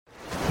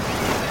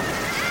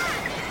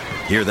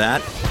Hear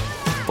that?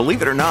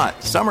 Believe it or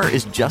not, summer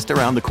is just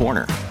around the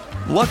corner.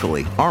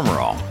 Luckily, Armor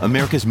All,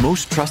 America's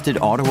most trusted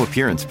auto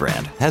appearance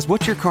brand, has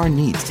what your car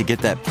needs to get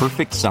that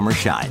perfect summer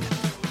shine.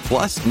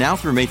 Plus, now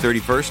through May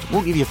 31st,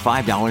 we'll give you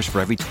 $5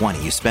 for every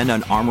 $20 you spend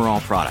on Armor All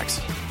products.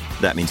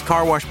 That means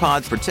car wash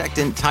pods,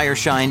 protectant, tire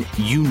shine,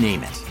 you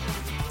name it.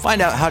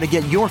 Find out how to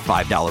get your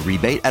 $5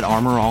 rebate at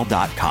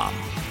armorall.com.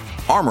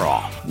 Armor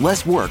All,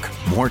 less work,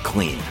 more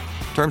clean.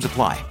 Terms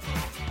apply.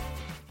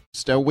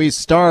 So we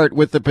start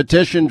with the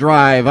petition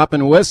drive up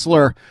in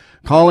Whistler,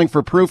 calling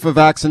for proof of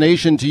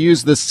vaccination to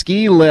use the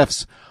ski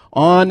lifts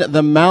on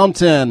the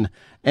mountain.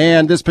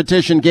 And this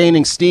petition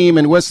gaining steam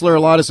in Whistler,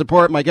 a lot of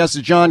support. My guest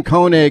is John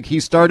Koenig. He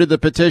started the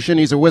petition.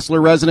 He's a Whistler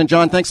resident.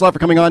 John, thanks a lot for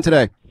coming on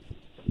today.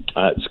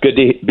 It's good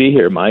to be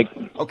here, Mike.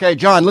 Okay,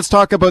 John, let's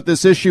talk about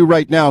this issue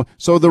right now.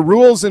 So the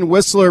rules in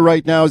Whistler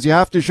right now is you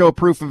have to show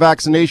proof of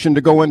vaccination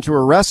to go into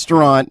a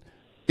restaurant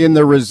in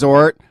the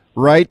resort,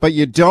 right? But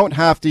you don't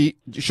have to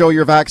show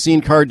your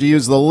vaccine card to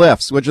use the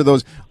lifts, which are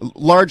those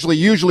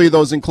usually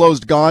those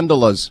enclosed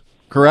gondolas,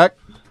 correct?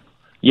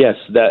 Yes,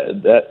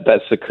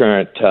 that's the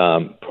current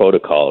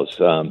protocols.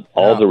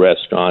 All the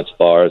restaurants,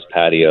 bars,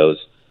 patios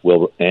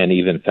and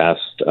even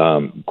fast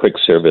quick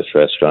service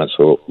restaurants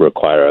will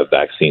require a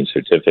vaccine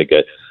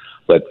certificate.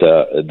 But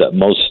the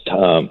most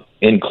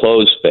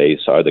enclosed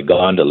space are the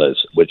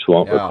gondolas, which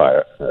won't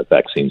require a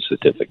vaccine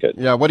certificate.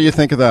 Yeah, what do you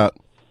think of that?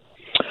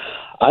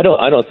 I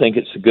don't think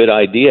it's a good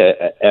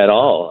idea at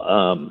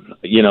all.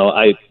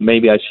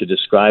 Maybe I should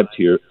describe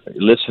to your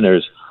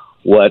listeners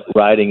what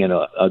riding in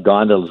a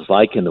gondola is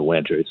like in the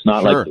winter. It's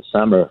not like the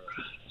summer.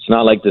 It's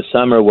not like the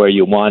summer where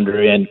you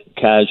wander in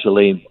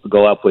casually,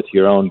 go up with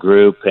your own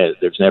group.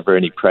 There's never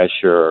any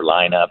pressure or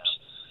lineups.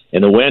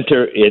 In the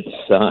winter, it's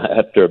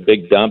after a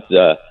big dump.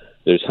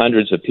 There's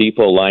hundreds of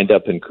people lined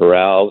up in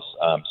corrals.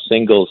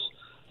 Singles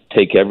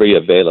take every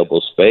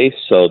available space,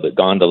 so the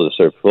gondolas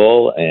are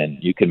full, and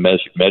you can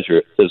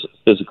measure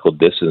physical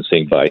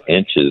distancing by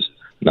inches,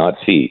 not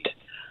feet.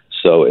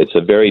 So it's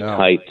a very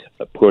tight,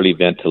 poorly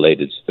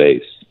ventilated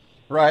space.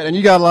 Right, and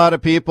you got a lot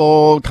of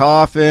people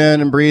coughing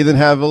and breathing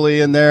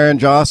heavily in there and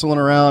jostling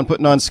around,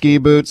 putting on ski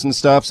boots and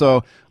stuff.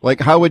 So,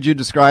 like, how would you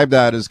describe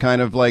that? As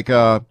kind of like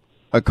a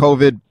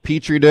COVID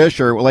petri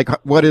dish, or like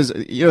what is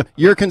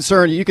you're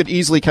concerned you could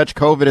easily catch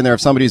COVID in there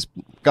if somebody's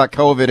got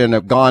COVID in a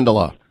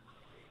gondola?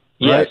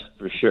 Right? Yes,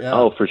 for sure. Yeah.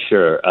 Oh, for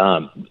sure.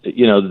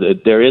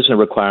 There is a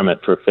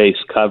requirement for face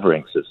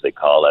coverings, as they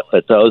call it,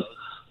 but those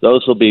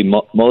will be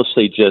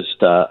mostly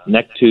just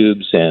neck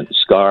tubes and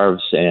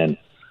scarves, and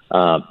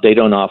they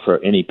don't offer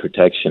any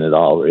protection at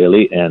all,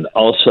 really. And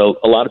also,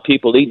 a lot of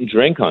people eat and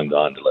drink on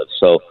gondolas,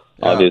 so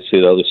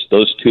obviously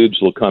those tubes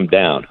will come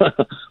down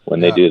when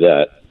they do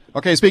that.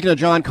 Okay, speaking of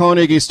John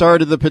Koenig, he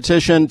started the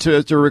petition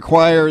to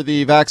require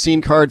the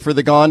vaccine card for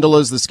the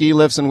gondolas, the ski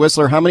lifts in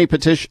Whistler. How many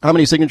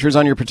signatures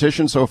on your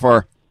petition so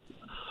far?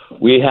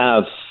 We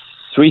have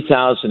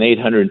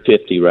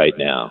 3,850 right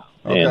now.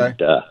 Okay.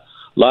 And a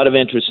lot of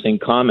interesting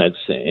comments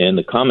in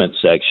the comment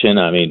section.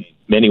 I mean,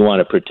 many want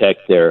to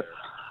protect their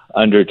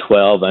under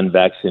 12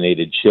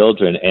 unvaccinated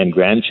children and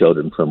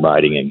grandchildren from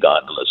riding in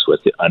gondolas with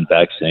the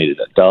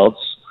unvaccinated adults.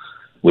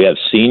 We have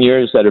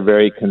seniors that are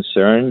very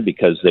concerned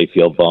because they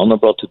feel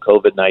vulnerable to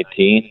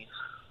COVID-19.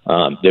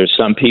 There's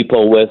some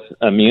people with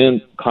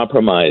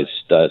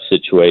immune-compromised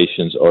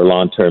situations or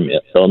long-term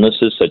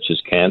illnesses, such as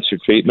cancer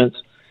treatments.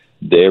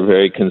 They're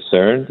very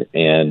concerned.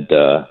 And,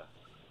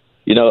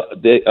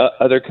 the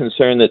other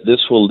concern that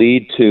this will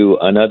lead to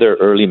another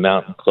early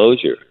mountain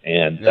closure,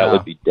 and that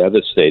would be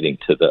devastating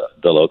to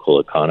the local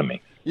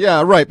economy.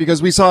 Yeah, right,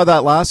 because we saw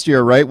that last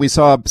year, right? We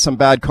saw some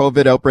bad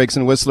COVID outbreaks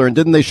in Whistler, and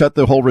didn't they shut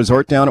the whole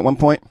resort down at one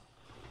point?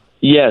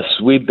 Yes,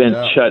 we've been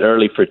shut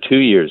early for 2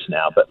 years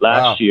now, but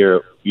last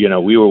year,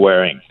 we were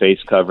wearing face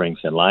coverings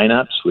and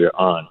lineups. We were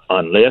on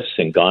lifts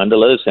and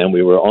gondolas, and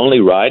we were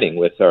only riding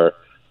with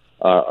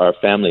our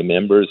family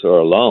members or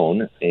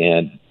alone,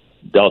 and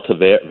Delta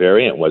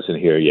variant wasn't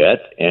here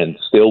yet, and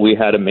still we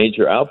had a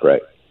major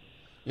outbreak.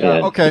 Yeah,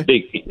 and okay.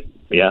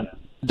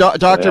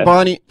 Dr.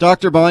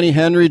 Bonnie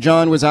Henry,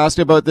 John was asked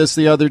about this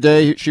the other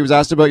day. She was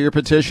asked about your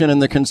petition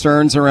and the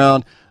concerns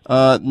around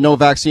no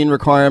vaccine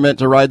requirement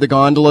to ride the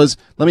gondolas.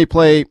 Let me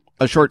play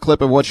a short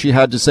clip of what she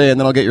had to say, and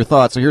then I'll get your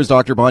thoughts. So here's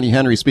Dr. Bonnie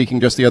Henry speaking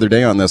just the other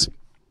day on this.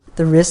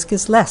 The risk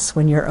is less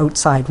when you're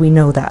outside. We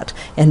know that,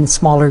 in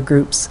smaller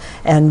groups,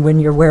 and when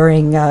you're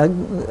wearing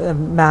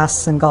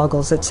masks and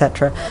goggles,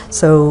 etc.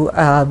 So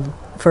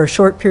for a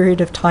short period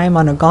of time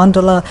on a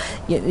gondola,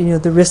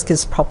 the risk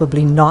is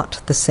probably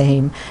not the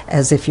same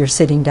as if you're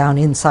sitting down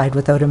inside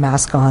without a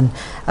mask on,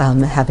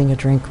 having a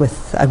drink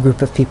with a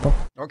group of people.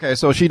 Okay,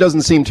 so she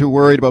doesn't seem too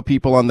worried about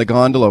people on the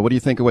gondola. What do you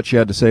think of what she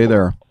had to say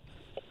there?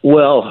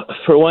 Well,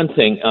 for one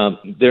thing,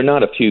 they're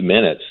not a few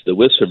minutes. The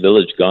Whistler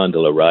Village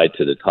gondola ride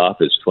to the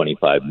top is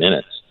 25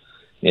 minutes.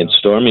 In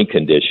stormy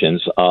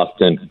conditions,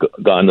 often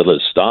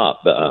gondolas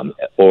stop,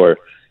 or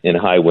in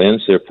high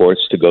winds, they're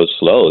forced to go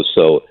slow.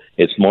 So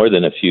it's more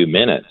than a few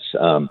minutes.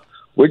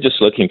 We're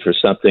just looking for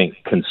something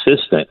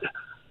consistent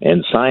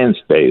and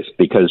science-based,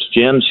 because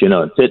gyms,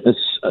 fitness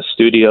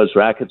studios,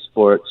 racket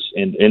sports,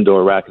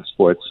 indoor racket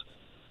sports,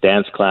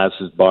 dance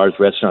classes, bars,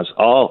 restaurants,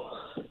 all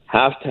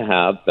have to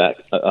have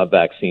a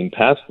vaccine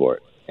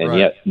passport. And right.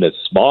 Yet in the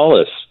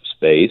smallest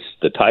space,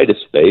 the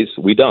tightest space,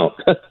 we don't.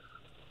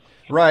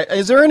 Right.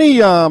 Is there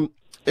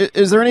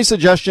any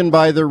suggestion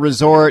by the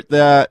resort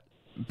that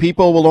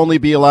people will only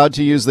be allowed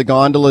to use the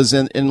gondolas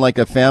in like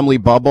a family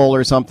bubble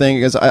or something?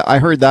 Because I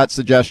heard that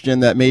suggestion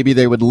that maybe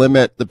they would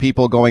limit the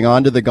people going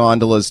onto the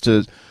gondolas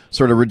to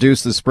sort of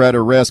reduce the spread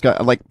or risk.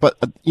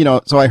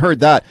 So I heard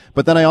that.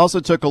 But then I also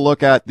took a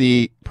look at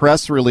the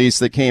press release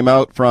that came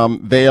out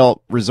from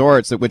Vail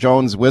Resorts, which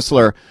owns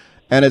Whistler,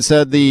 and it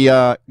said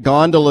the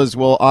gondolas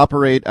will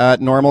operate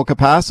at normal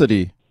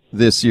capacity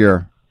this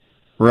year,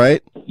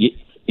 right?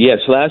 Yes,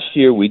 last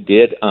year we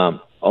did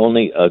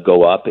only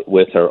go up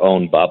with our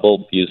own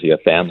bubble, usually a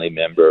family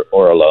member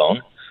or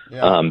alone.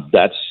 Yeah.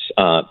 That's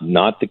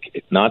not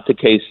the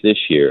case this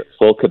year.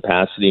 Full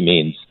capacity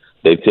means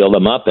they fill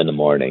them up in the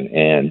morning,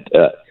 and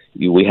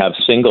we have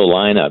single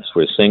lineups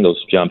where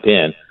singles jump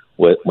in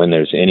when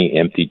there's any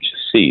empty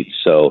seats.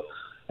 So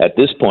at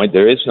this point,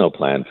 there is no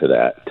plan for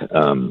that.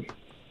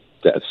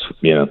 That's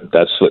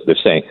what they're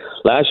saying.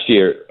 Last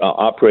year,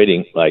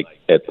 operating like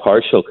at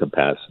partial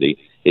capacity,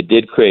 it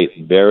did create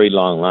very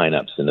long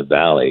lineups in the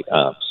valley,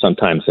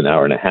 sometimes an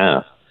hour and a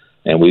half.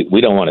 And we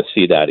don't want to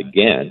see that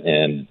again.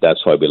 And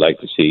that's why we like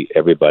to see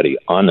everybody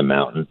on the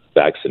mountain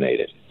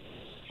vaccinated.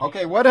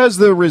 Okay, what has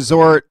the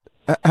resort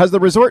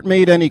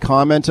made any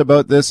comment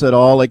about this at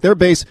all? Like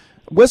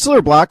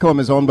Whistler Blackcomb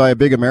is owned by a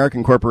big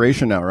American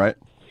corporation now, right?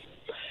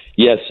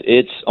 Yes,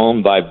 it's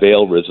owned by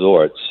Vail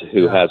Resorts,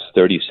 who has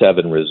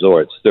 37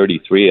 resorts.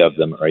 33 of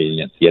them are in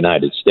the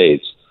United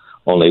States,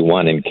 only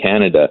one in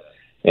Canada.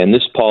 And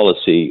this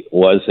policy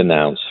was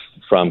announced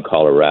from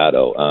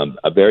Colorado.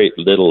 Very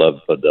little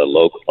of the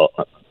local,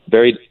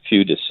 very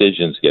few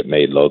decisions get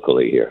made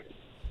locally here.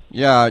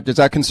 Yeah, does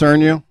that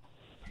concern you?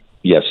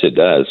 Yes, it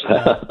does.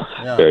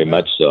 Very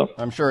much so.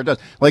 I'm sure it does.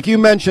 Like you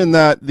mentioned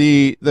that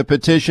the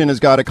petition has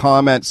got a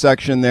comment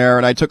section there,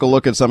 and I took a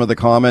look at some of the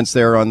comments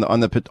there on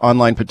the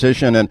online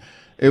petition, and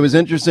it was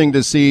interesting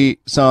to see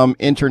some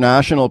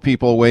international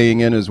people weighing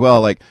in as well,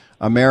 like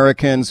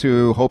Americans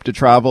who hope to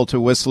travel to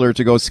Whistler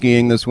to go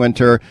skiing this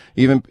winter,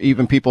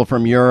 even people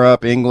from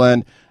Europe,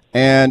 England.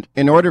 And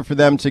in order for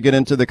them to get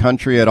into the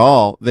country at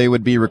all, they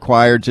would be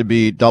required to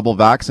be double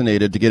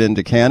vaccinated to get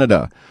into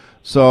Canada.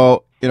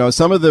 So,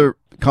 some of the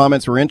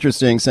comments were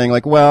interesting, saying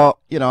like, well,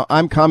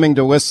 I'm coming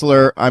to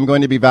Whistler. I'm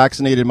going to be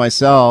vaccinated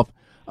myself.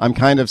 I'm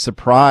kind of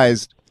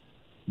surprised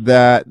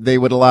that they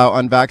would allow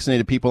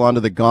unvaccinated people onto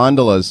the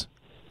gondolas.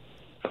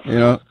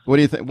 What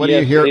do you think? What do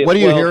you hear? What are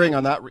you hearing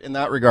on that in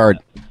that regard?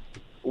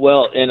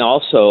 Well, and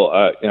also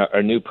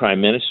our new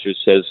prime minister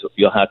says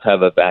you'll have to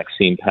have a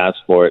vaccine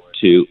passport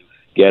to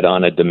get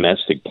on a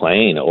domestic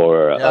plane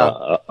or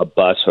a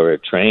bus or a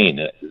train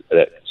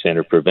that's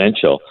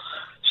interprovincial.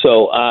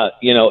 So, I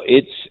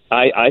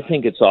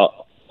think it's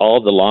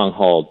all the long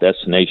haul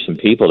destination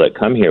people that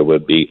come here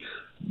would be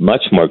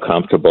much more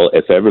comfortable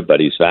if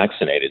everybody's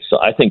vaccinated. So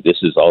I think this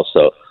is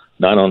also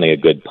not only a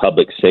good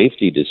public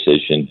safety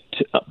decision,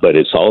 but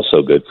it's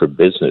also good for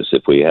business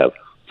if we have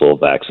full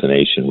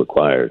vaccination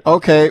required.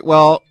 Okay,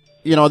 well,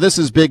 this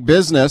is big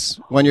business.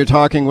 When you're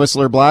talking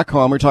Whistler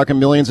Blackcomb, we're talking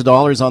millions of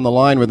dollars on the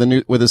line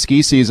with a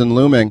ski season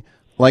looming.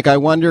 Like, I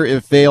wonder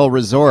if Vail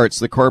Resorts,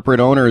 the corporate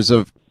owners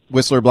of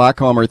Whistler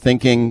Blackcomb, are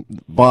thinking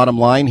bottom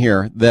line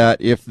here that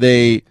if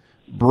they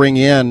bring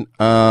in,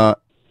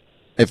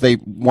 if they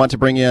want to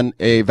bring in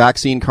a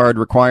vaccine card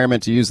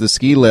requirement to use the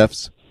ski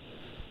lifts,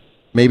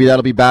 maybe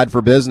that'll be bad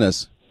for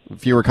business.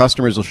 Fewer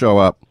customers will show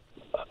up.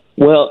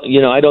 Well,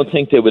 I don't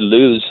think they would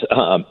lose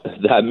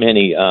that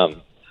many.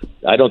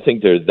 I don't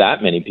think there are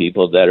that many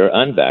people that are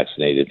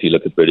unvaccinated. If you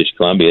look at British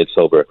Columbia, it's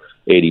over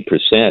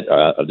 80%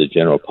 of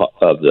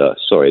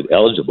the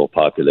eligible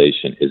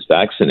population is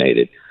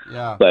vaccinated.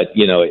 Yeah. But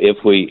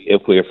if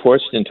we are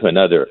forced into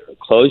another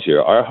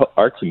closure,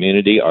 our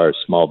community, our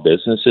small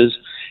businesses,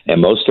 and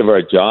most of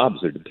our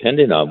jobs are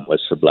dependent on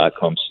Whistler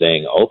Blackcomb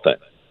staying open.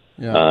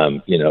 Yeah.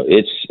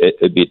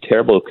 It'd be a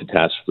terrible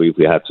catastrophe if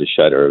we have to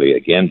shut early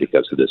again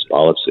because of this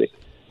policy.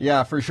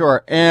 Yeah, for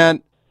sure.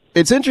 And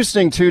it's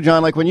interesting too,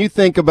 John. Like when you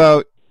think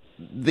about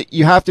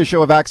you have to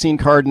show a vaccine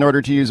card in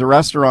order to use a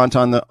restaurant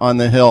on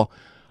the hill.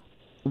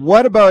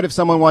 What about if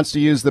someone wants to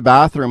use the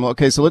bathroom?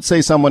 Okay, so let's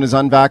say someone is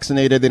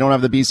unvaccinated, they don't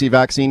have the BC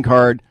vaccine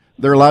card,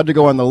 they're allowed to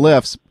go on the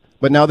lifts,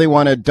 but now they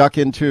want to duck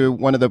into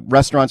one of the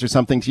restaurants or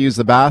something to use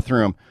the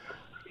bathroom.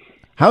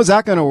 How's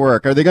that going to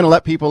work? Are they going to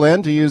let people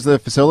in to use the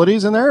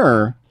facilities in there?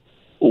 Or?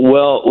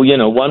 Well,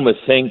 one would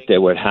think they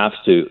would have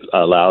to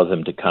allow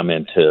them to come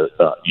in to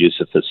use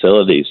the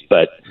facilities,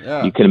 but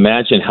you can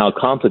imagine how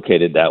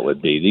complicated that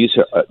would be.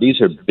 These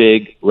are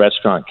big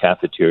restaurant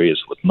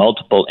cafeterias with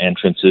multiple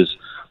entrances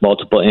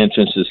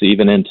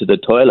even into the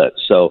toilet.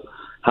 So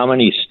how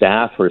many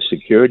staff or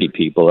security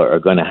people are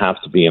going to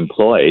have to be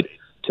employed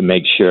to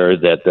make sure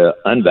that the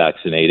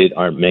unvaccinated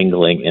aren't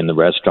mingling in the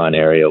restaurant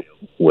area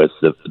with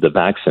the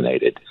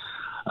vaccinated?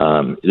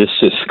 This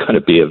is going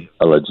to be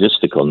a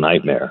logistical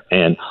nightmare.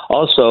 And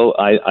also,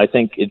 I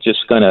think it's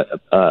just going to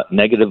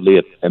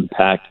negatively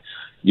impact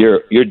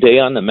your day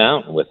on the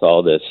mountain with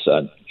all this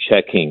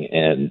checking.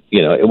 And,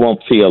 it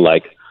won't feel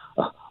like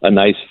a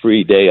nice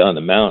free day on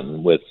the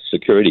mountain with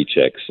security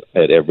checks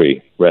at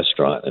every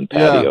restaurant and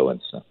patio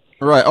and stuff.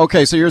 Right.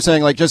 Okay. So you're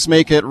saying just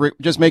make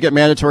it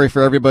mandatory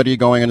for everybody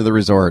going into the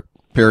resort.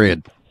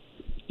 Period.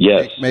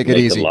 Yes. Make it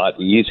easy. A lot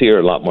easier,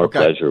 a lot more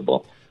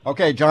pleasurable.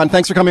 Okay, John.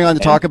 Thanks for coming on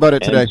to talk about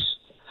it today.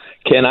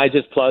 Can I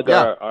just plug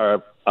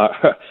our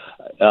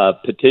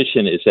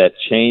petition is at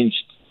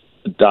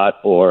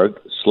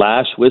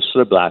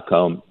change.org/Whistler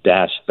Blackcomb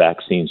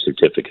 -vaccine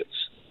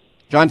certificates.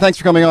 John, thanks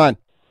for coming on.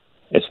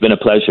 It's been a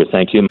pleasure.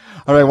 Thank you.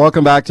 All right,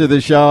 welcome back to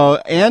the show.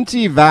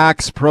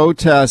 Anti-vax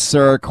protests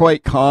are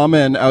quite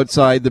common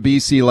outside the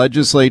BC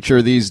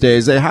legislature these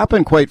days. They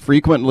happen quite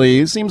frequently.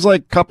 It seems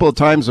like a couple of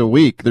times a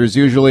week. There's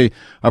usually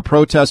a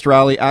protest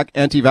rally,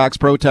 anti-vax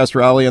protest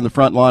rally in the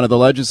front lawn of the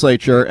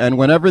legislature. And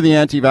whenever the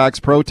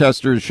anti-vax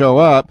protesters show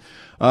up,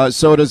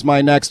 so does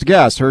my next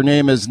guest. Her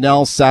name is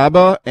Nell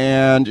Saba,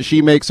 and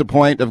she makes a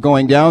point of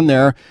going down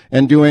there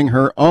and doing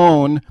her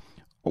own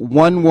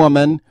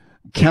one-woman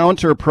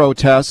counter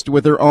protest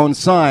with her own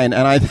sign,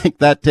 and I think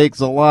that takes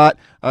a lot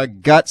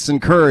of guts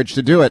and courage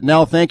to do it.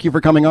 Nell, thank you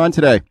for coming on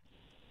today.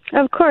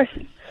 Of course.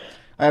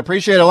 I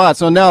appreciate it a lot.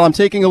 So Nell, I'm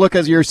taking a look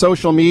at your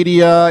social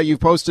media. You've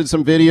posted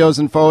some videos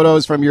and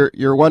photos from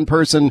your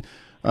one-person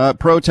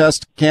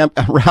protest camp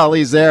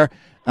rallies there,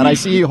 and I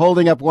see you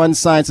holding up one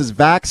sign that says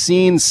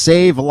 "Vaccines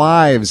save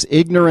lives,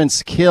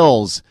 ignorance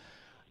kills."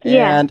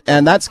 Yeah.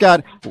 And that's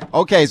got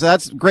so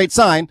that's a great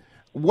sign.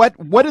 What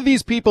do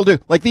these people do?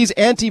 Like these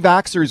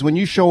anti-vaxxers, when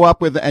you show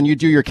up and you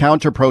do your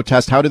counter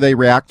protest, how do they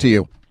react to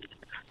you?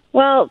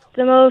 Well,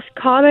 the most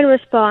common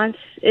response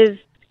is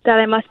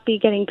that I must be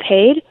getting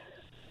paid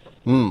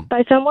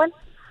by someone.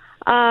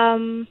 A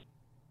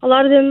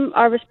lot of them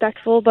are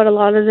respectful, but a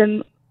lot of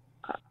them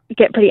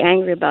get pretty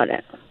angry about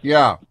it.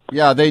 Yeah,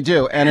 they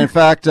do. And in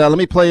fact, let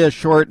me play a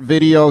short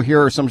video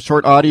here, or some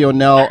short audio,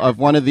 Nell, of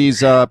one of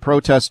these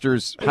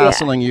protesters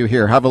hassling you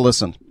here. Have a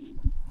listen.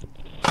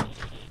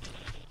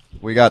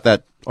 We got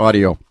that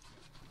audio.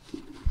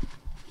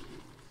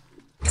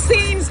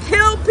 Vaccines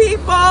kill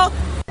people.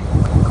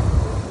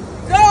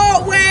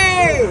 Go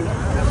away.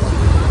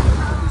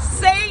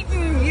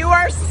 Satan, you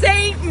are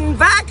Satan.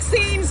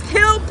 Vaccines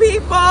kill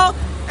people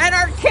and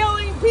are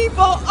killing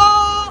people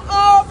all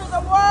over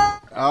the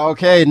world.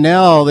 Okay,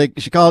 Nell,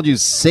 she called you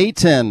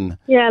Satan.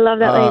 Yeah, I love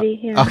that lady.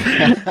 Yeah.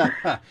 Okay.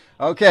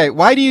 Okay,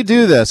 why do you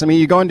do this? I mean,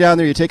 you're going down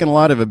there, you're taking a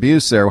lot of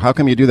abuse there. How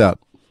come you do that?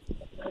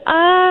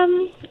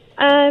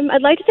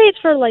 I'd like to say it's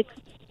for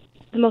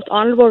the most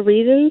honorable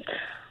reasons,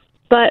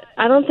 but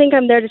I don't think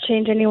I'm there to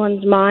change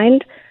anyone's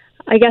mind.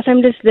 I guess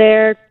I'm just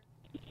there,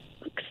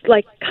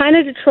 kind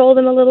of to troll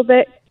them a little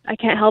bit. I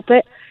can't help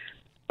it,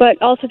 but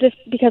also just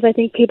because I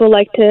think people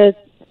like to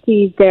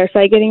see their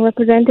side getting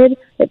represented.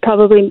 It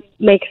probably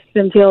makes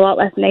them feel a lot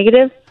less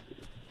negative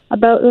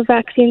about the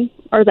vaccine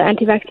or the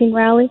anti-vaccine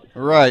rally.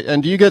 Right,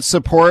 and do you get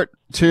support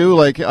too?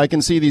 Like, I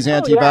can see these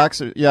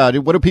anti-vaxxers. Yeah,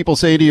 what do people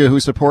say to you who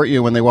support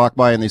you when they walk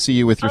by and they see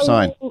you with your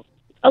sign?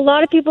 A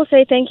lot of people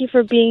say thank you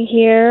for being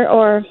here,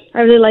 or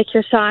I really like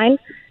your sign.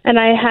 And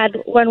I had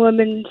one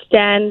woman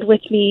stand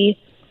with me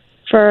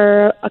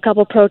for a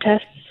couple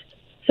protests.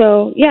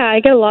 So, yeah, I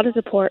get a lot of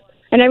support.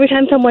 And every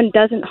time someone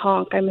doesn't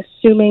honk, I'm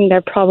assuming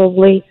they're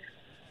probably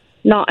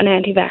not an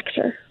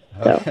anti-vaxxer.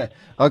 So.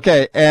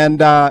 Okay, and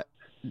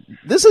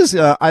this is,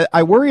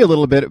 I worry a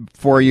little bit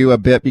for you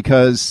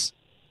because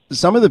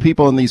some of the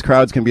people in these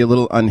crowds can be a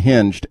little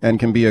unhinged and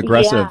can be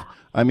aggressive. Yeah.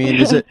 I mean,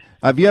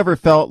 have you ever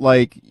felt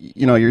like,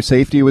 your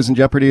safety was in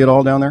jeopardy at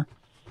all down there?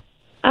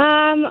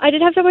 I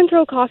did have someone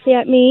throw coffee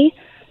at me.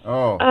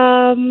 Oh.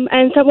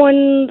 And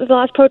someone, the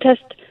last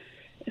protest,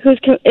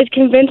 is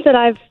convinced that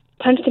I've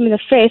punched him in the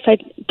face. I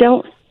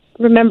don't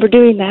remember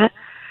doing that,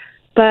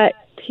 but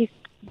he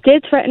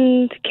did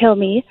threaten to kill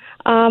me.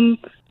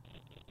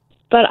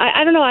 But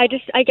I don't know. I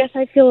guess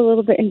I feel a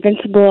little bit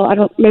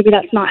invincible. Maybe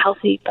that's not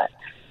healthy, but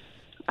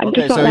I'm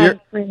just not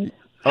that afraid.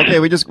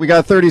 Okay, we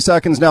got 30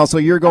 seconds now. So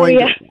you're going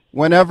to,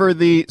 whenever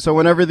these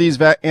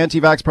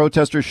anti-vax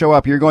protesters show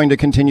up, you're going to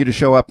continue to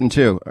show up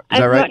too. Is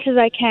that right? As much as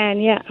I can,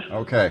 yeah.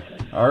 Okay.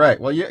 All right.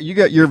 Well,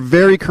 you're a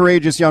very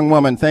courageous young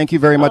woman. Thank you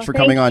very much for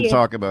coming on to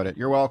talk about it.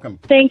 You're welcome.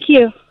 Thank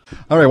you.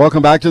 All right,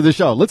 welcome back to the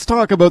show. Let's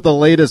talk about the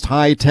latest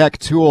high-tech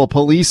tool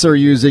police are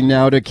using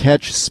now to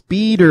catch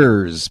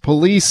speeders.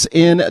 Police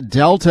in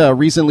Delta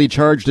recently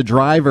charged a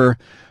driver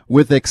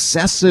with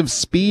excessive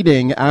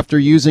speeding after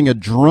using a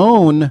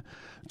drone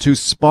to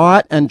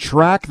spot and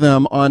track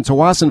them on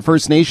Tawasin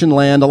First Nation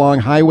land along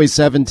Highway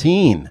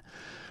 17.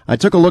 I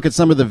took a look at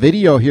some of the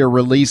video here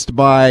released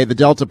by the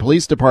Delta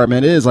Police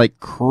Department. It is like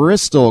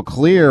crystal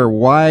clear,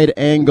 wide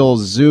angle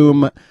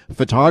zoom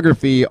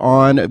photography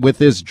with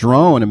this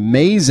drone.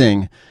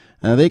 Amazing.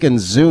 They can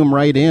zoom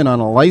right in on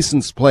a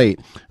license plate.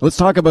 Let's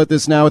talk about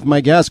this now with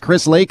my guest,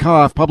 Chris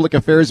Lakoff, Public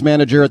Affairs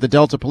Manager at the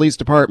Delta Police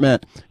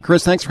Department.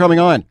 Chris, thanks for coming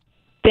on.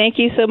 Thank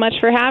you so much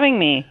for having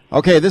me.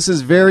 Okay, this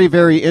is very,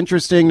 very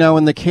interesting. Now,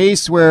 in the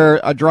case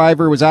where a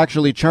driver was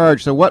actually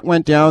charged, so what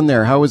went down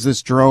there? How was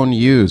this drone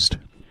used?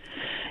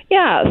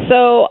 Yeah,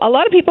 so a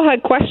lot of people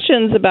had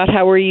questions about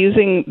how we're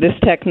using this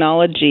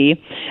technology,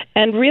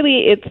 and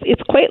really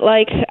it's quite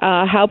like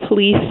how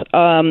police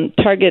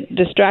target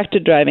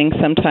distracted driving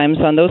sometimes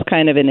on those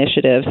kind of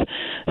initiatives.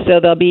 So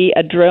there'll be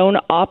a drone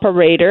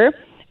operator.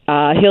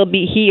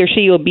 He or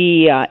she will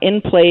be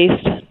in place.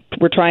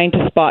 We're trying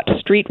to spot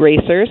street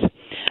racers.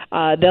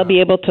 They'll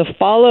be able to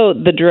follow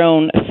the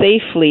drone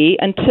safely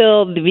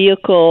until the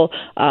vehicle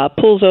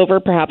pulls over,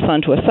 perhaps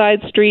onto a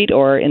side street,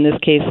 or in this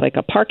case, like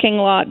a parking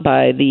lot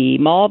by the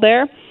mall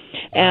there.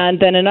 And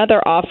then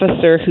another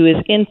officer who is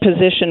in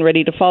position,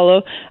 ready to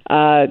follow,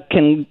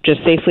 can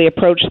just safely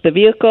approach the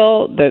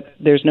vehicle.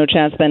 There's no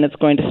chance then it's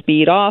going to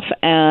speed off.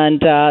 And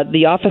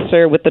the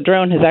officer with the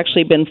drone has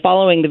actually been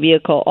following the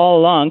vehicle all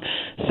along,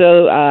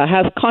 so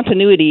has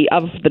continuity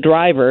of the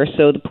driver,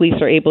 so the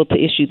police are able to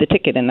issue the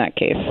ticket in that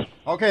case.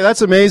 Okay,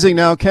 that's amazing.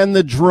 Now, can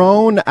the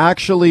drone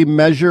actually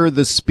measure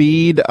the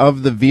speed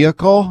of the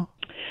vehicle?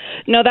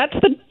 No, that's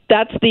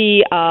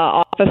the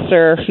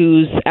officer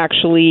who's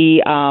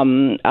actually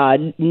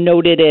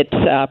noted it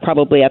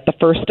probably at the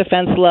first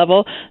offense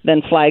level,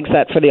 then flags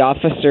that for the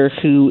officer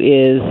who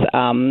is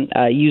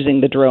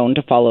using the drone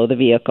to follow the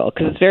vehicle.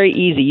 Because it's very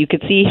easy. You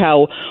could see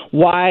how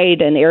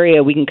wide an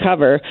area we can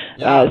cover.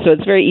 So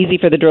it's very easy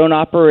for the drone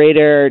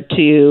operator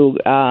to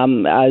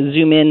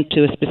zoom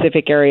into a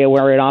specific area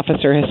where an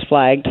officer has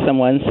flagged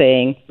someone,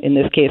 saying, in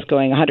this case,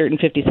 going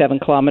 157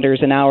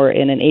 kilometers an hour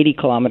in an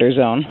 80-kilometer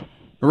zone.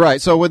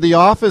 Right. So would the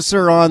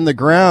officer on the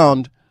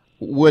ground,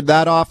 would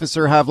that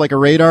officer have like a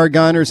radar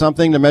gun or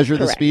something to measure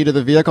the speed of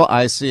the vehicle?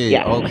 I see.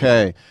 Yes.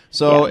 Okay.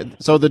 So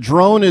the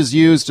drone is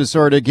used to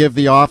sort of give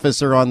the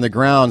officer on the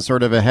ground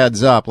sort of a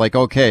heads up, like,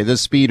 okay,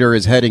 this speeder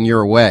is heading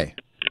your way.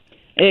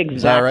 Exactly.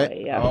 Is that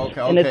right? Yeah.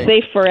 Okay. And it's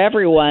safe for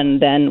everyone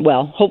then.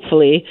 Well,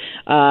 hopefully,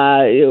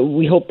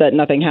 we hope that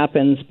nothing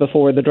happens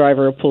before the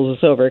driver pulls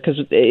us over, because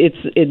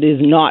it is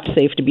not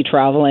safe to be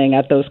traveling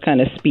at those kind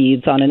of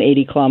speeds on an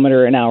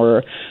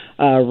 80-kilometer-an-hour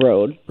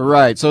road.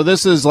 Right. So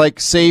this is like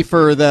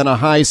safer than a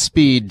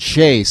high-speed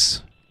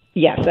chase.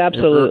 Yes,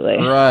 absolutely.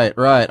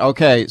 Right.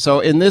 Okay. So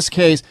in this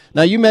case,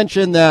 now you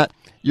mentioned that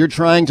you're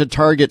trying to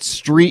target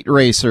street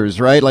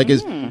racers, right? Like,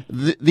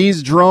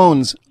 these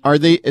drones,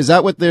 is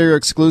that what they're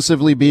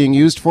exclusively being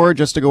used for,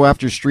 just to go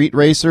after street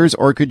racers,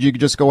 or could you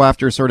just go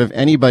after sort of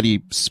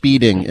anybody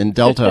speeding in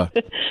Delta?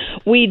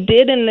 We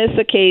did, in this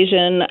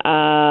occasion,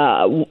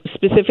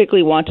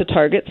 specifically want to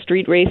target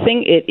street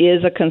racing. It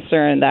is a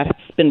concern that's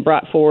been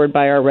brought forward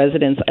by our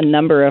residents a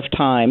number of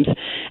times,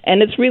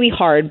 and it's really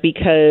hard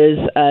because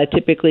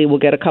typically we'll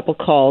get a couple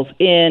calls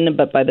in,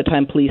 but by the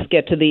time police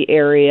get to the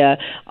area,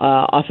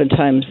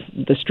 oftentimes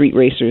the street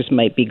racers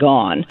might be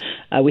gone.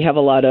 We have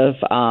a lot of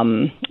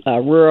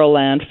rural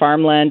land,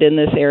 farmland in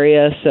this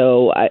area,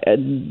 so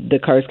the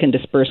cars can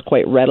disperse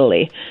quite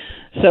readily.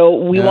 So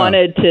we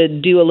wanted to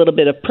do a little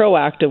bit of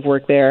proactive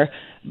work there.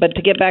 But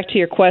to get back to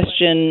your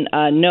question,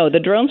 no,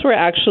 the drones were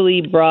actually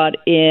brought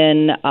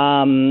in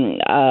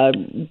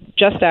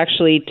just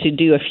actually to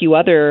do a few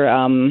other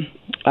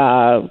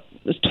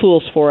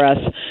tools for us.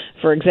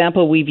 For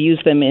example, we've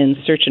used them in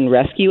search and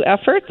rescue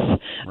efforts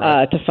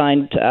to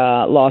find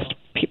lost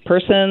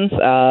persons,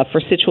 for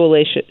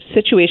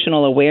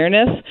situational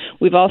awareness.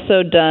 We've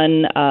also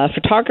done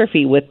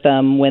photography with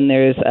them when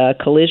there's a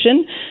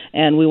collision,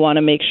 and we want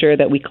to make sure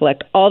that we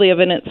collect all the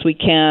evidence we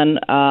can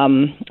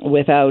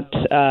without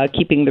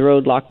keeping the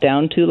road locked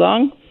down too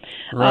long.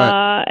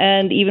 Right.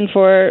 And even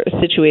for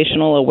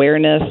situational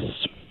awareness,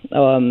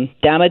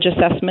 damage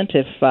assessment,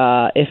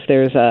 if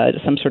there's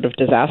some sort of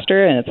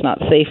disaster and it's not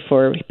safe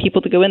for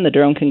people to go in, the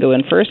drone can go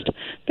in first.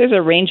 There's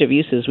a range of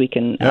uses we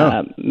can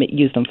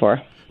use them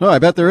for. No, I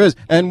bet there is.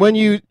 And when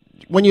you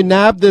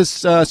nabbed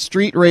this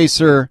street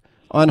racer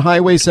on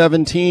Highway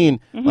 17,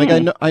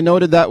 like I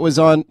noted that was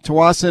on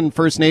Tawasin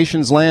First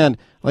Nations land.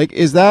 Like,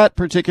 is that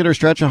particular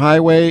stretch of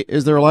highway,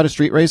 is there a lot of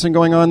street racing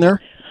going on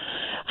there?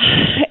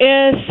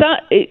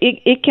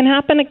 It can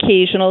happen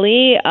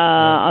occasionally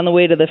on the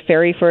way to the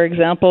ferry, for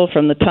example,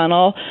 from the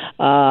tunnel,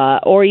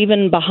 or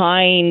even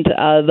behind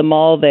the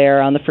mall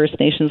there on the First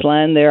Nations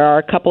land. There are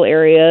a couple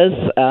areas.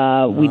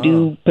 We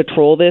do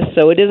patrol this,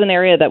 so it is an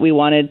area that we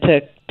wanted to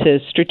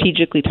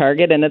strategically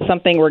target, and it's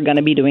something we're going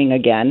to be doing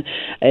again,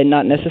 and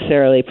not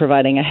necessarily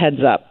providing a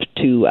heads up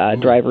to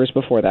drivers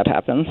before that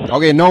happens.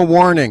 Okay, no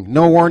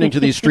warning to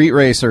these street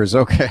racers.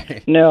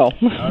 Okay. No.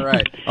 All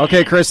right.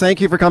 Okay, Chris,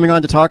 thank you for coming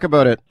on to talk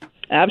about it.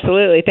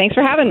 Absolutely. Thanks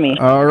for having me.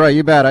 All right,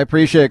 you bet. I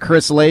appreciate it.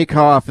 Chris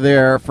Lakoff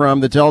there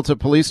from the Delta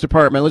Police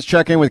Department. Let's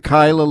check in with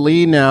Kyla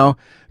Lee now.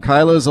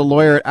 Kyla is a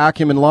lawyer at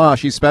Acumen Law.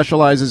 She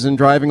specializes in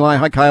driving law.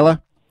 Hi,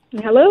 Kyla.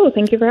 Hello.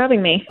 Thank you for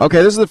having me.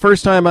 Okay, this is the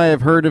first time I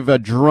have heard of a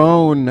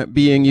drone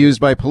being used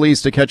by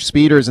police to catch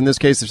speeders. In this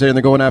case, they're saying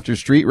they're going after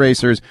street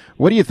racers.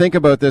 What do you think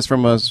about this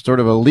from a sort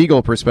of a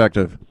legal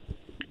perspective?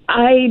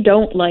 I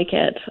don't like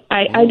it.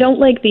 I don't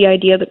like the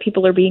idea that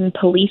people are being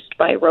policed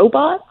by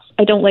robots.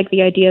 I don't like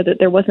the idea that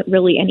there wasn't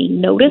really any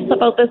notice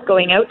about this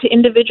going out to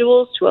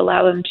individuals to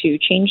allow them to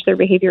change their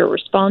behavior or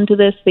respond to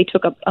this. They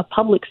took a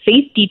public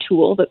safety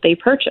tool that they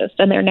purchased,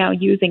 and they're now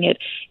using it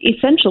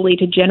essentially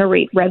to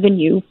generate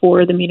revenue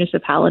for the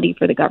municipality,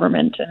 for the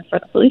government, and for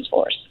the police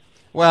force.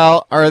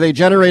 Well, are they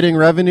generating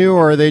revenue,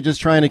 or are they just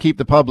trying to keep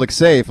the public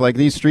safe? Like,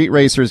 these street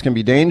racers can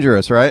be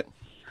dangerous, right?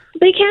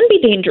 They can be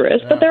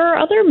dangerous, but there are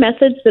other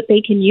methods that they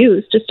can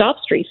use to stop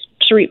street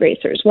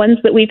racers, ones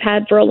that we've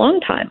had for a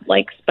long time,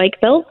 like spike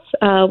belts,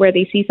 where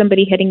they see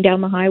somebody heading down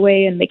the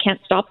highway and they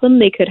can't stop them.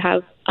 They could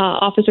have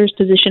officers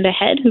positioned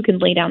ahead who can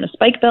lay down a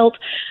spike belt.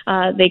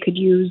 They could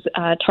use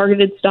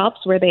targeted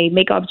stops where they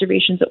make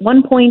observations at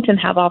one point and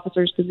have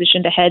officers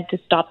positioned ahead to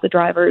stop the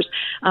drivers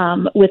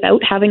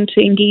without having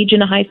to engage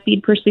in a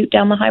high-speed pursuit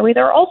down the highway.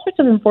 There are all sorts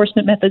of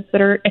enforcement methods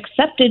that are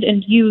accepted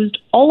and used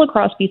all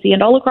across BC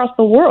and all across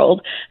the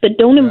world that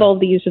don't involve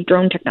the use of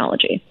drone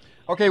technology.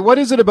 Okay, what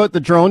is it about the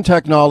drone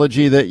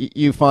technology that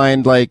you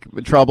find like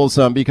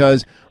troublesome?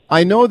 Because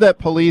I know that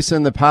police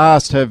in the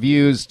past have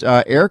used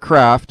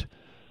aircraft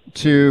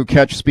to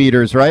catch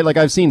speeders, right? Like,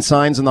 I've seen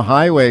signs on the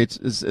highway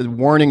it's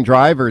warning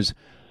drivers,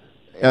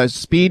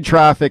 speed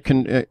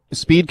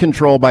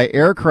control by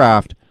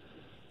aircraft.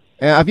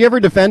 Have you ever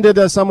defended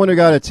someone who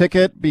got a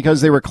ticket because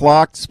they were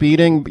clocked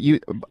speeding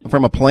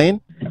from a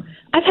plane?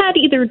 I've had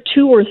either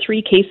 2 or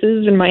 3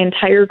 cases in my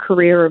entire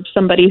career of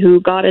somebody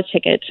who got a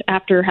ticket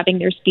after having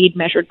their speed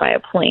measured by a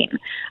plane.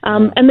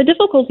 And the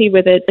difficulty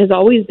with it has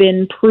always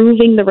been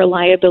proving the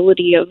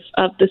reliability of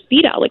the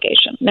speed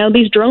allegation. Now,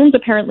 these drones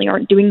apparently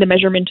aren't doing the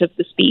measurement of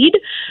the speed,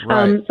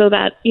 so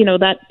that,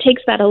 that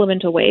takes that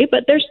element away.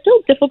 But there's still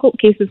difficult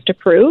cases to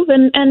prove,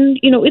 and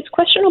it's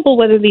questionable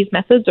whether these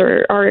methods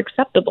are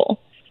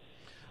acceptable.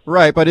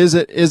 Right, but is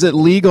it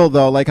legal,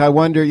 though? Like, I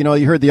wonder,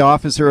 you heard the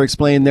officer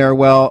explain there,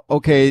 well,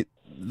 okay,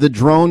 the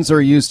drones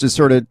are used to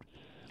sort of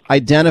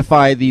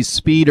identify these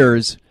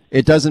speeders.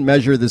 It doesn't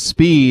measure the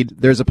speed.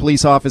 There's a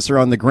police officer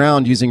on the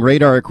ground using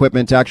radar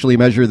equipment to actually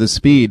measure the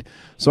speed.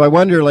 So I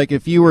wonder, like,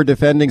 if you were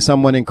defending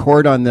someone in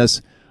court on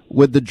this,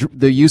 would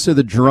the use of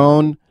the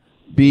drone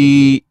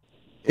be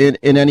in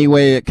any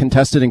way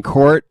contested in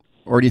court,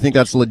 or do you think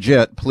that's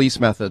legit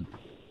police method?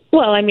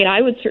 Well, I mean,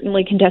 I would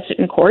certainly contest it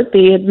in court.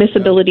 The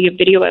admissibility of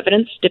video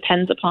evidence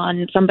depends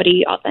upon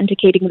somebody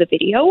authenticating the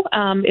video.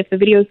 If the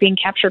video is being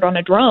captured on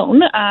a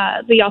drone,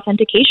 the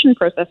authentication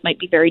process might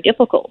be very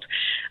difficult.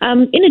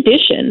 In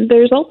addition,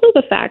 there's also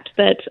the fact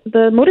that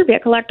the Motor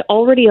Vehicle Act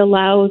already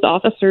allows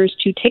officers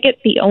to ticket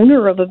the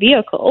owner of a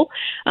vehicle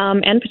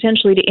and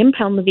potentially to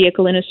impound the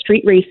vehicle in a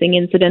street racing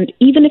incident,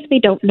 even if they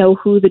don't know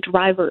who the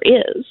driver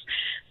is.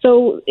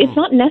 So it's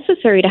not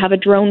necessary to have a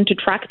drone to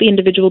track the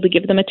individual to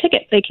give them a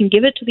ticket. They can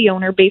give it to the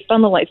owner based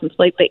on the license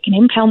plate. They can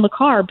impound the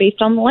car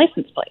based on the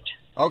license plate.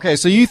 Okay,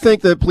 so you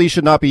think that police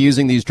should not be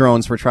using these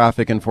drones for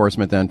traffic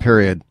enforcement then,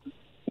 period?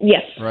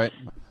 Yes. Right.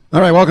 All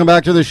right, welcome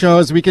back to the show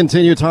as we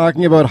continue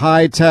talking about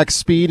high-tech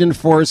speed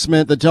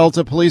enforcement. The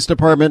Delta Police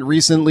Department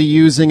recently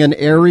using an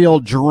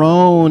aerial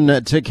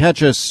drone to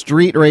catch a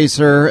street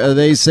racer.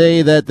 They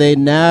say that they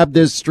nabbed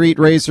this street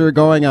racer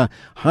going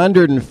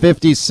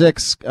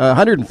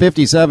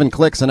 157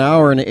 clicks an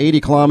hour in an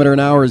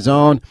 80-kilometer-an-hour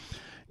zone.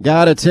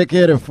 Got a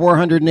ticket of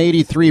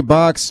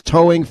 $483,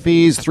 towing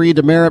fees, 3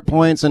 demerit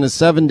points, and a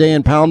 7-day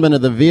impoundment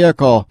of the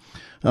vehicle.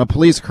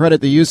 Police credit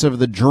the use of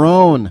the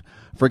drone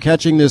for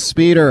catching this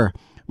speeder.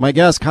 My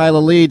guest, Kyla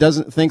Lee,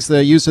 thinks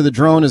the use of the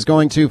drone is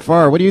going too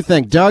far. What do you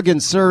think? Doug in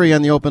Surrey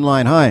on the open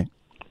line. Hi.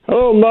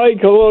 Hello, Mike.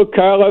 Hello,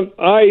 Kyla.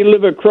 I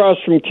live across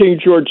from King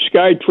George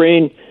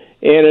SkyTrain,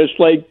 and it's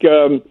like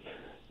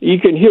you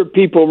can hear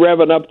people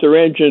revving up their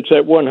engines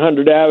at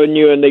 100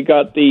 Avenue, and they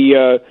got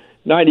the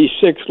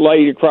 96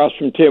 light across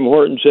from Tim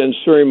Hortons and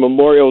Surrey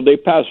Memorial. They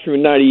pass through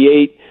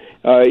 98.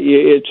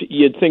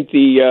 You'd think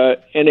the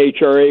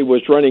NHRA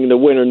was running the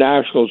Winter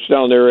Nationals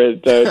down there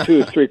at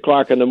 2 or 3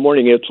 o'clock in the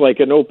morning. It's like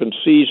an open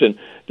season.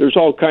 There's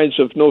all kinds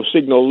of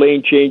no-signal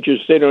lane changes.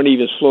 They don't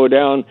even slow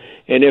down.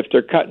 And if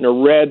they're cutting a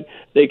red,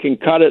 they can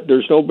cut it.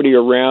 There's nobody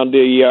around.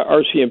 The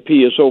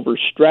RCMP is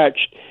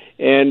overstretched,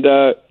 and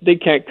they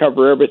can't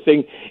cover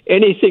everything.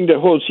 Anything that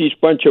holds these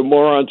bunch of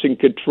morons in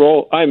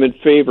control, I'm in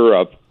favor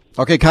of.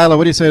 Okay, Kyla,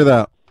 what do you say to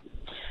that?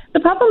 The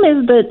problem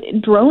is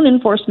that drone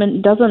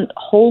enforcement doesn't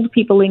hold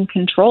people in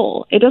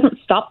control. It doesn't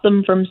stop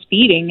them from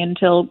speeding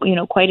until,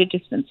 quite a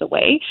distance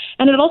away.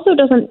 And it also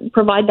doesn't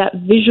provide that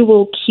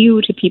visual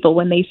cue to people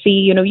when they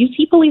see, you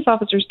see police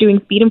officers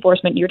doing speed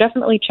enforcement. You're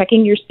definitely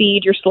checking your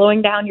speed. You're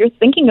slowing down. You're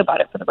thinking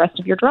about it for the rest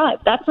of your drive.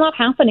 That's not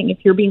happening if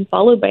you're being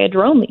followed by a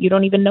drone that you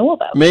don't even know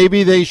about.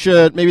 Maybe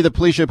the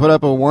police should put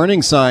up a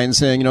warning sign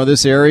saying,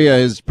 this area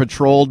is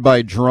patrolled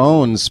by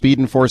drones, speed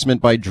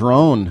enforcement by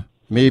drone.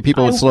 Maybe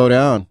people would slow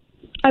down.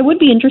 I would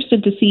be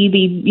interested to see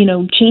the,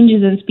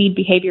 changes in speed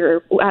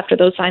behavior after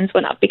those signs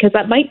went up, because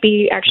that might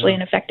be actually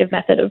an effective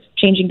method of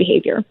changing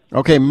behavior.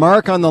 Okay,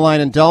 Mark on the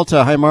line in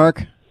Delta. Hi,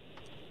 Mark.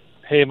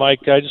 Hey,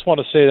 Mike, I just want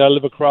to say that I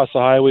live across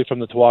the highway from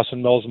the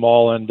Tsawwassen Mills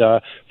Mall, and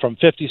from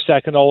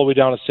 52nd all the way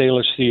down to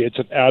Sailor Sea, it's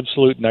an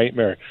absolute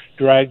nightmare.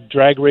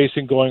 Drag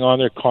racing going on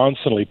there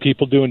constantly.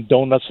 People doing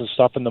donuts and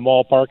stuff in the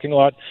mall parking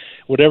lot.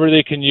 Whatever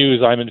they can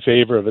use, I'm in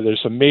favor of it.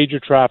 There's some major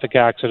traffic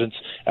accidents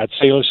at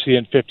Sailor Sea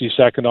and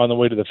 52nd on the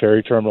way to the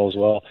ferry terminal as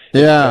well.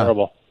 It's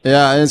terrible.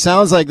 Yeah, and it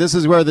sounds like this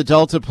is where the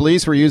Delta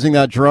Police were using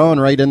that drone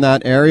right in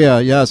that area.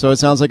 Yeah, so it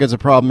sounds like it's a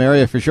problem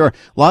area for sure.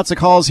 Lots of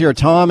calls here.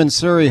 Tom in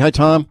Surrey. Hi,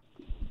 Tom.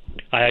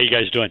 Hi, how you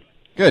guys doing?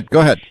 Good.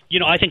 Go ahead.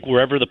 I think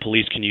wherever the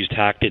police can use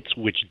tactics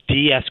which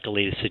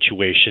de-escalate a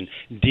situation,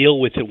 deal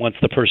with it once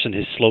the person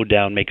has slowed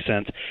down, makes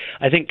sense.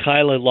 I think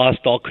Kyla lost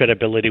all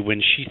credibility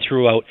when she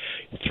throw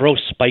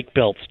spike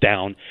belts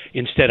down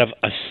instead of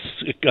a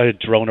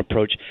drone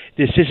approach.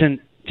 This isn't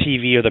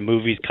TV or the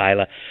movies,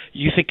 Kyla.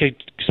 You think a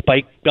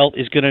spike belt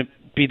is going to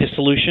be the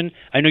solution?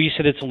 I know you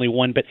said it's only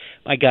one, but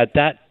my God,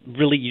 that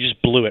really, you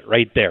just blew it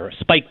right there. A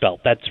spike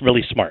belt, that's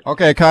really smart.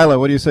 Okay, Kyla,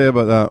 what do you say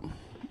about that?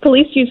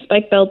 Police use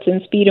spike belts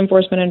in speed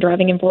enforcement and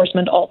driving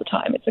enforcement all the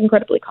time. It's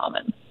incredibly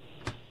common.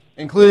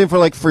 Including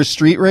for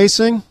street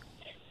racing?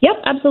 Yep,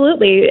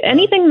 absolutely.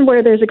 Anything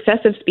where there's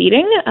excessive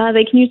speeding,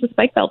 they can use the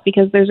spike belt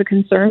because there's a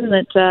concern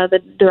that the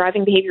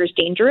driving behavior is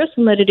dangerous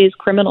and that it is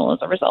criminal as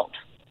a result.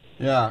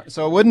 Yeah.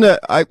 So wouldn't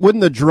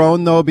the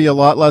drone though be a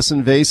lot less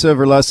invasive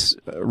or less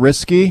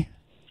risky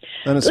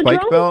than a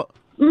spike belt?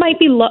 Might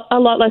be a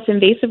lot less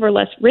invasive or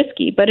less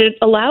risky, but it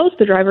allows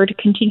the driver to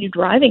continue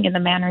driving in the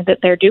manner that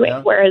they're doing,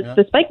 whereas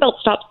the spike belt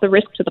stops the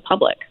risk to the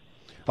public.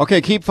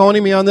 Okay, keep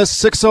phoning me on this.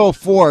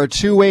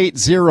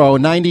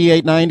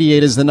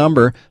 604-280-9898 is the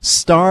number.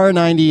 Star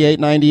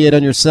 9898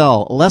 on your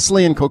cell.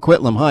 Leslie in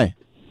Coquitlam, hi.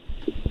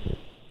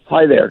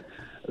 Hi there.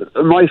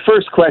 My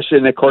first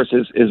question, of course,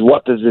 is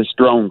what does this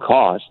drone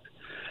cost?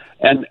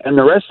 And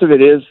the rest of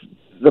it is,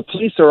 the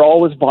police are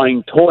always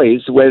buying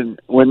toys when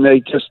they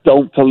just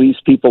don't police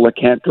people that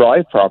can't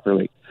drive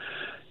properly.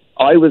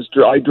 I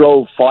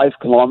drove 5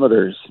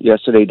 kilometers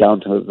yesterday down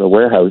to the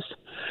warehouse,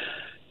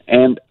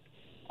 and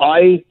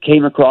I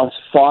came across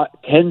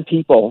 10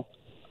 people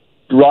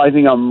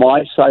driving on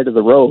my side of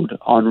the road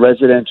on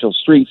residential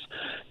streets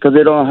because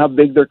they don't know how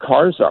big their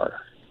cars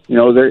are.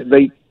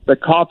 The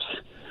cops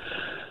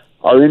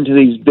are into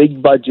these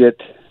big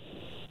budget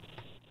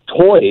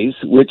toys,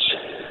 which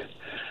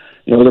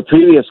the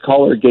previous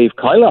caller gave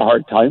Kyla a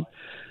hard time.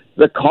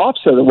 The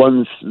cops are the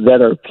ones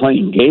that are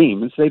playing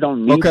games. They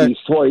don't need these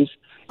toys.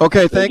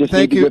 Okay, thank you.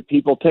 To give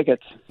people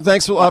tickets.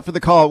 Thanks a lot for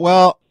the call.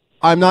 Well,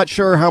 I'm not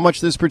sure how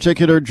much this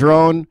particular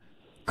drone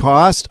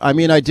cost. I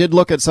mean, I did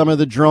look at some of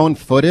the drone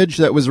footage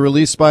that was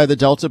released by the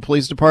Delta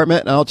Police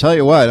Department, and I'll tell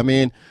you what, I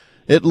mean,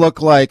 it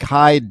looked like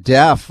high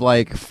def,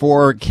 like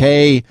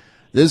 4K.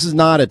 This is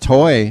not a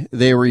toy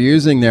they were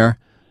using there.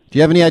 Do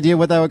you have any idea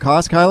what that would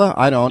cost, Kyla?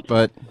 I don't,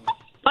 but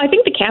I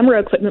think the camera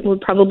equipment would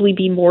probably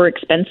be more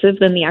expensive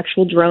than the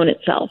actual drone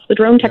itself. The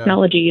drone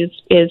technology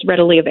is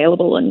readily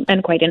available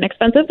and quite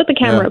inexpensive, but the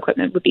camera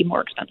equipment would be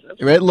more expensive.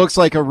 It looks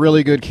like a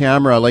really good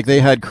camera. Like they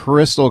had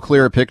crystal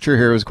clear picture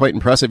here. It was quite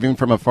impressive, even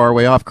from a far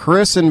way off.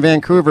 Chris in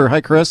Vancouver.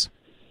 Hi, Chris.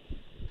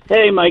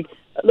 Hey, Mike.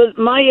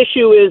 My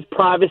issue is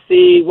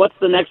privacy. What's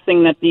the next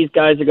thing that these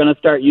guys are going to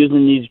start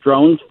using these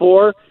drones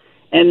for?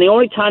 And the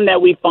only time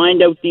that we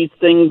find out these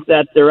things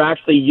that they're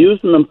actually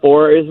using them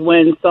for is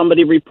when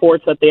somebody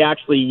reports that they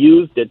actually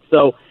used it.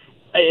 So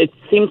it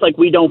seems like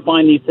we don't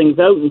find these things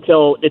out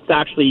until it's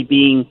actually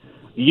being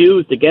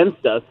used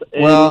against us.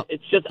 And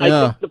it's just, I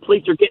think the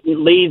police are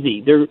getting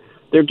lazy.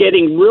 They're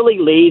getting really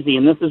lazy,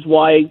 and this is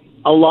why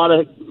a lot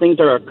of things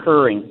are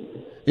occurring.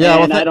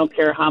 Yeah, and I don't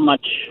care how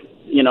much,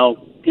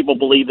 people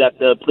believe that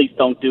the police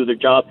don't do their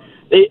job.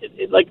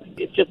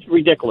 It's just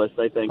ridiculous,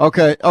 I think.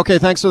 Okay,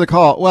 thanks for the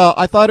call. Well,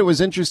 I thought it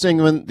was interesting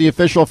when the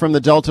official from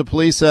the Delta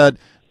Police said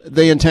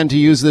they intend to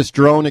use this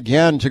drone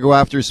again to go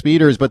after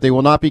speeders, but they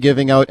will not be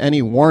giving out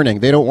any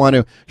warning. They don't want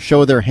to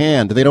show their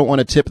hand. They don't want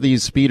to tip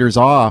these speeders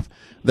off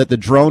that the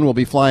drone will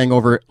be flying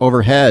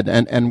overhead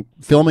and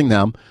filming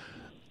them.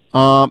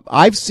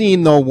 I've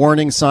seen, though,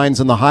 warning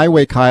signs on the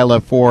highway, Kyla,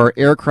 for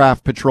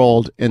aircraft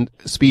patrolled and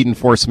speed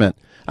enforcement.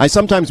 I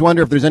sometimes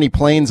wonder if there's any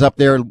planes up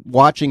there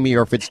watching me,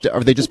 or if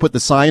they just put the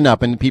sign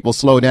up and people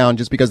slow down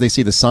just because they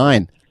see the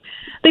sign.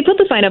 They put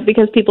the sign up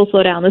because people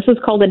slow down. This is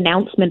called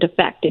announcement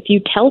effect. If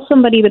you tell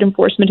somebody that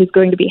enforcement is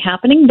going to be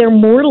happening, they're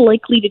more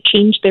likely to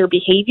change their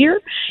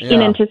behavior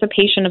in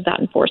anticipation of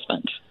that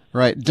enforcement.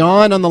 Right.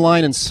 Don on the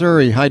line in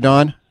Surrey. Hi,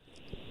 Don.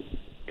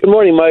 Good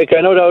morning, Mike.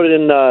 I know out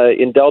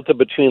in Delta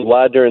between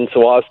Ladner and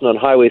Tsawwassen on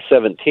Highway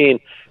 17,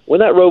 when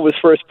that road was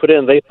first put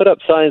in, they put up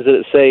signs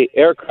that say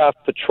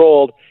aircraft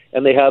patrolled,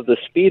 and they have the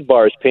speed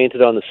bars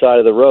painted on the side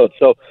of the road.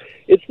 So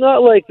it's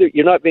not like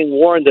you're not being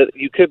warned that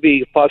you could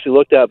be possibly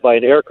looked at by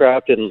an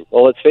aircraft, and,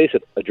 well, let's face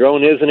it, a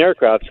drone is an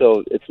aircraft,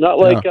 so it's not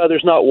like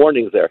there's not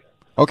warnings there.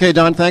 Okay,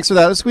 Don, thanks for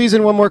that. Let's squeeze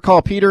in one more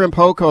call. Peter and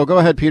Poco. Go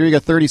ahead, Peter. You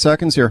got 30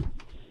 seconds here.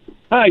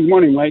 Hi, good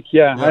morning, Mike.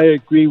 Yeah, I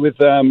agree with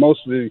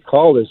most of the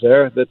callers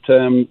there that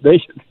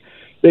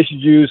they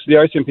should use, the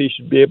RCMP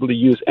should be able to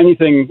use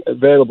anything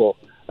available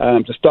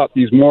to stop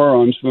these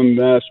morons from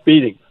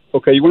speeding.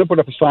 okay, you want to put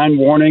up a sign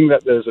warning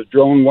that there's a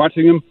drone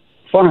watching him?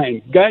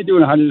 Fine. Guy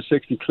doing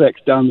 160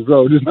 clicks down the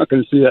road is not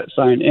going to see that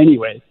sign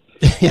anyway.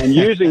 And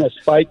using a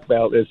spike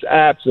belt is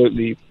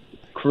absolutely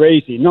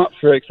crazy, not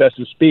for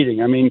excessive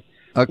speeding. I mean,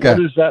 what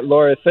does that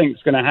lawyer think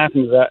is going to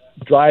happen to that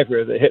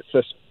driver that hits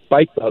a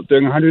spike belt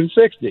doing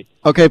 160?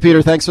 Okay,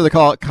 Peter, thanks for the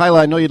call.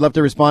 Kyla, I know you'd love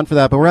to respond for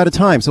that, but we're out of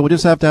time, so we'll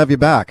just have to have you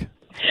back.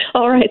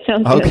 All right,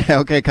 sounds good.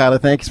 Okay, Kyla,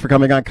 thanks for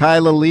coming on.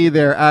 Kyla Lee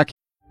there.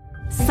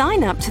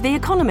 Sign up to The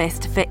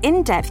Economist for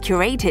in-depth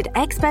curated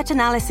expert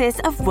analysis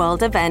of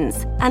world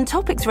events and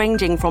topics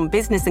ranging from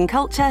business and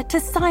culture to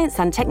science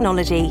and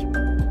technology.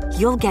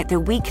 You'll get the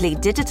weekly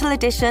digital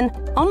edition,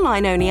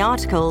 online-only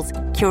articles,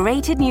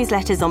 curated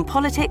newsletters on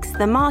politics,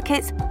 the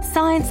markets,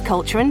 science,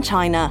 culture and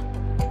China,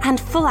 and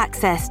full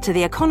access to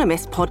The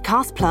Economist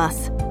Podcast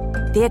Plus.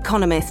 The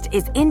Economist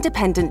is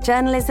independent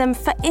journalism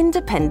for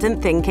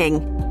independent thinking.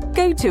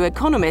 Go to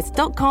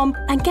economist.com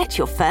and get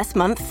your first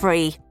month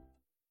free.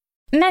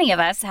 Many of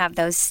us have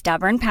those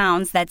stubborn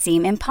pounds that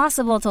seem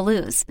impossible to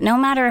lose, no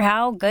matter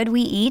how good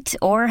we eat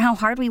or how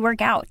hard we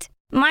work out.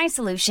 My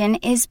solution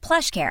is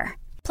PlushCare.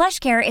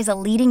 PlushCare is a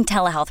leading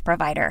telehealth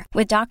provider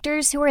with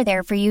doctors who are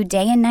there for you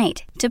day and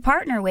night to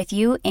partner with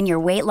you in your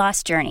weight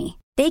loss journey.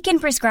 They can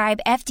prescribe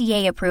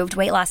FDA-approved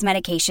weight loss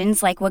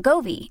medications like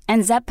Wegovy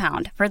and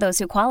Zepbound for those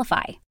who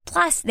qualify.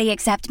 Plus, they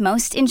accept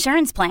most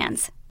insurance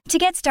plans. To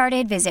get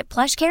started, visit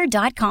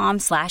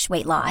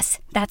plushcare.com/weightloss.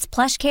 That's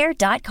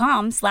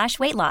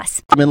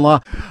plushcare.com/weightloss.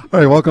 All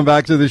right, welcome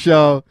back to the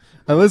show.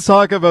 Let's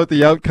talk about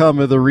the outcome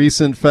of the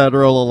recent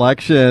federal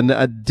election.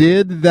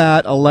 Did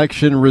that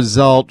election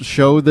result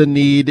show the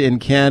need in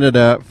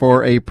Canada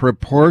for a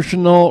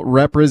proportional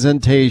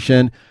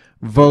representation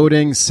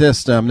voting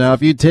system? Now,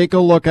 if you take a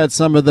look at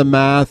some of the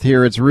math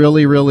here, it's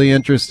really, really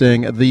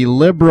interesting. The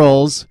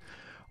Liberals,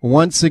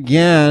 once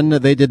again,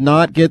 they did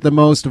not get the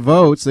most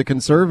votes. The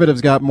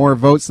Conservatives got more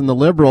votes than the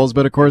Liberals,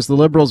 but of course the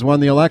Liberals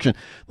won the election.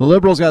 The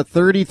Liberals got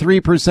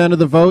 33% of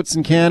the votes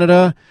in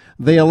Canada.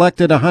 They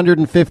elected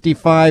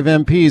 155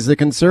 MPs. The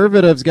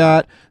Conservatives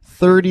got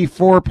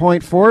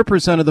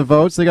 34.4% of the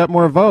votes. They got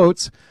more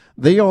votes.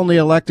 They only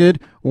elected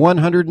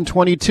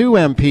 122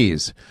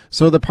 MPs.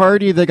 So the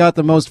party that got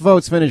the most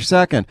votes finished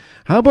second.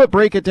 How about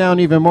break it down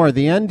even more?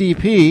 The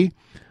NDP,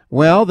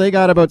 well, they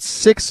got about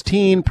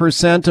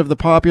 16% of the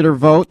popular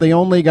vote. They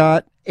only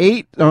got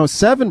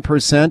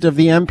 7% of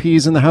the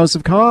MPs in the House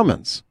of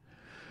Commons.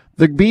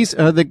 The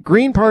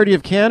Green Party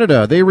of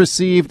Canada, they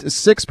received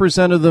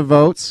 6% of the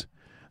votes.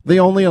 They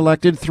only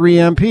elected 3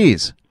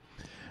 MPs.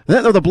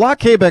 The Bloc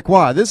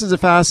Québécois, this is a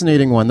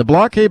fascinating one. The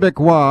Bloc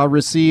Québécois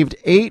received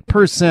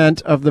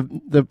 8% of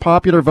the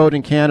popular vote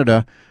in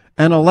Canada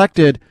and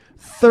elected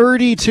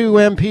 32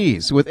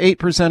 MPs with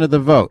 8% of the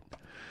vote.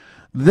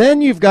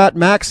 Then you've got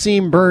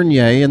Maxime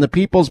Bernier in the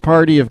People's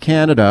Party of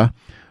Canada,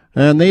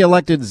 and they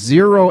elected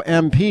 0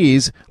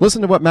 MPs.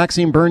 Listen to what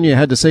Maxime Bernier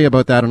had to say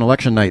about that on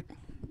election night.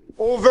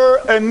 Over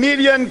 1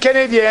 million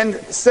Canadians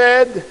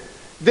said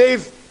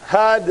they've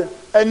had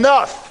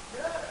enough.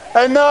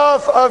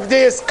 Enough of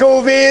this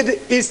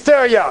COVID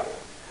hysteria.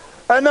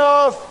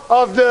 Enough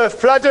of the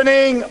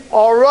flattening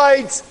our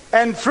rights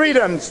and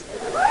freedoms.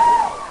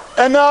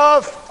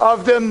 Enough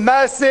of the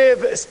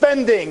massive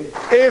spending.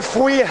 If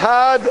we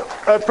had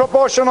a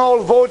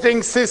proportional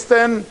voting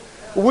system,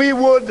 we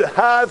would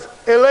have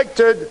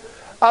elected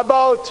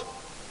about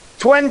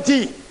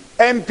 20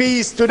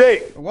 MPs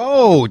today.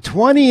 Whoa,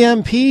 20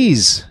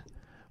 MPs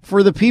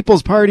for the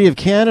People's Party of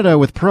Canada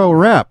with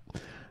pro-rep.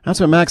 That's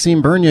what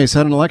Maxime Bernier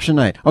said on election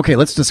night. Okay,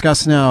 let's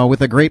discuss now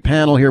with a great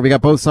panel here. We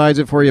got both sides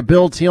of it for you.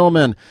 Bill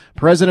Thielman,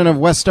 president of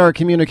West Star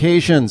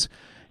Communications.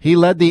 He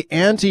led the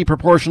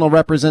anti-proportional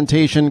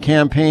representation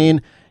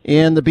campaign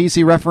in the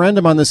BC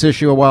referendum on this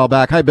issue a while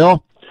back. Hi,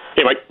 Bill.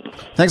 Hey, Mike.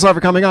 Thanks a lot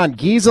for coming on.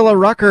 Gisela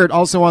Ruckert,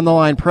 also on the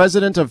line,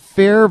 president of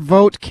Fair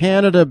Vote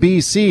Canada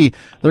BC.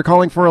 They're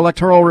calling for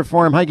electoral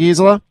reform. Hi,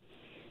 Gisela.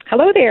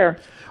 Hello there.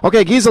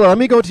 Okay, Gisela, let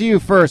me go to you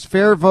first.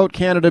 Fair Vote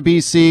Canada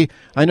BC.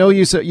 I know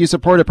you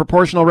support a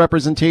proportional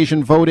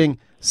representation voting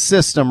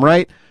system,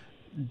 right?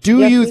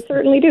 Yes, we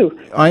certainly do.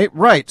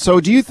 Right. So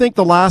do you think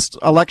the last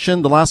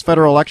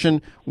federal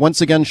election,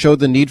 once again showed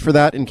the need for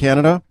that in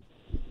Canada?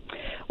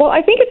 Well,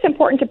 I think it's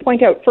important to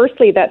point out,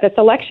 firstly, that this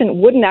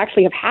election wouldn't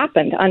actually have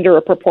happened under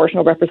a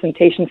proportional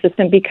representation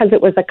system because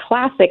it was a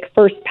classic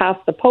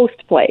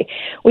first-past-the-post play.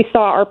 We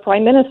saw our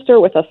Prime Minister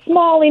with a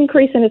small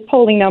increase in his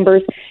polling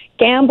numbers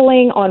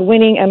gambling on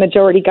winning a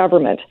majority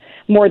government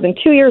more than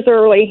 2 years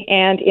early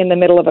and in the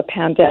middle of a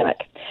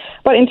pandemic.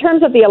 But in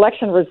terms of the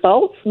election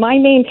results, my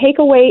main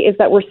takeaway is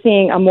that we're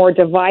seeing a more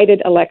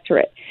divided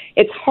electorate.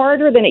 It's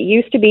harder than it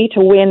used to be to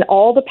win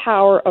all the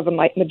power of a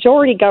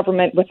majority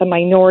government with a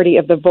minority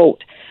of the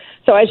vote.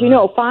 So as you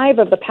know, 5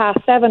 of the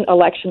past 7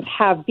 elections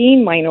have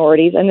been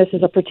minorities, and this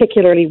is a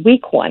particularly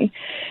weak one.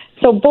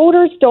 So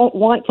voters don't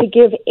want to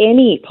give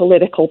any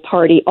political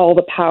party all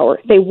the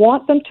power. They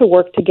want them to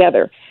work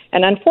together.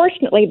 And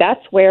unfortunately,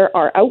 that's where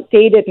our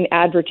outdated and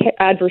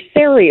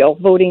adversarial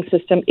voting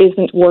system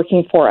isn't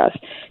working for us.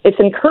 It's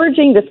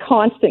encouraging this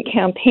constant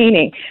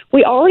campaigning.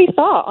 We already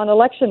saw on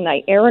election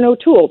night Aaron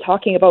O'Toole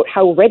talking about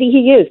how ready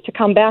he is to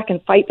come back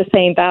and fight the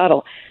same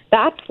battle.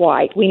 That's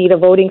why we need a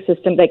voting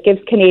system that gives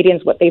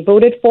Canadians what they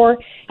voted for,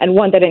 and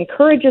one that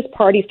encourages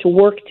parties to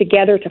work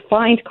together to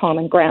find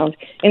common ground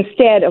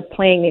instead of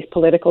playing these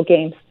political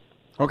games.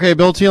 Okay,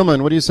 Bill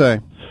Thielman, what do you say?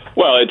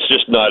 Well, it's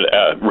just not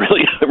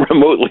really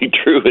remotely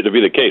true to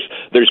be the case.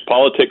 There's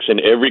politics in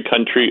every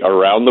country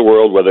around the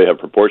world, whether they have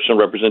proportional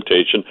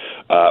representation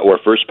or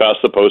first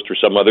past the post or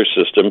some other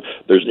system.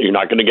 You're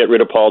not going to get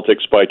rid of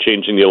politics by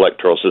changing the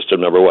electoral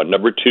system, number one.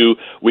 Number two,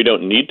 we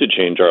don't need to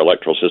change our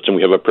electoral system.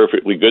 We have a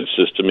perfectly good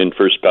system in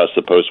first past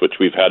the post, which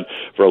we've had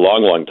for a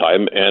long, long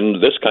time.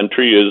 And this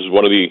country is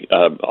one of the,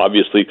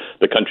 obviously,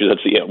 the country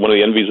that's one of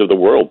the envies of the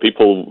world.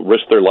 People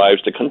risk their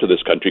lives to come to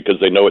this country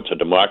because they know it's a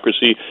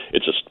democracy,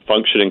 it's a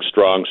functioning,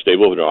 strong,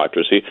 stable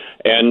democracy,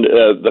 and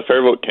the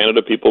Fair Vote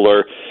Canada people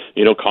are,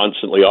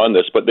 constantly on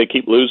this, but they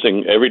keep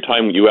losing every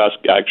time you ask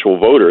actual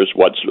voters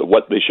what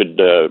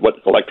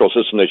electoral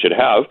system they should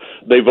have.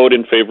 They vote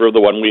in favor of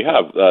the one we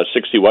have,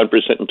 61%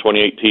 in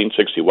 2018,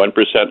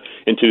 61%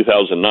 in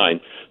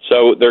 2009.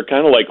 So they're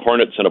kind of like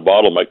hornets in a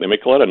bottle, Mike. They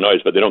make a lot of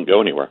noise, but they don't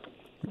go anywhere.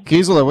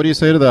 Gisela, what do you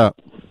say to that?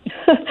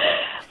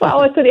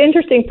 Well, it's an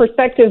interesting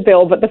perspective,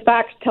 Bill, but the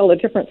facts tell a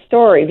different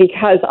story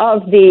because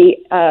of the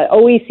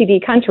OECD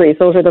countries.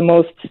 Those are the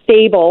most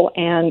stable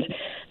and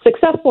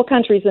successful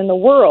countries in the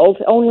world.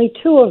 Only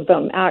 2 of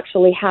them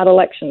actually had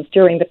elections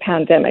during the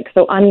pandemic,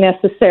 so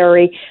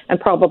unnecessary and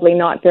probably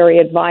not very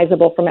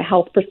advisable from a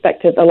health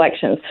perspective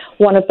elections.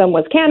 One of them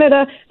was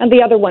Canada, and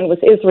the other one was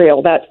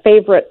Israel, that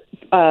favorite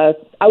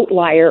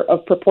outlier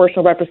of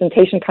proportional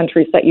representation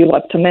countries that you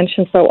love to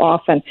mention so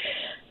often.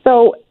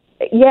 So,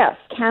 yes,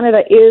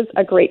 Canada is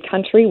a great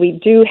country. We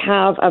do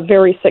have a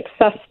very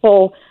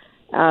successful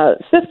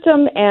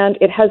system, and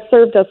it has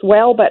served us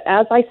well. But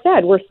as I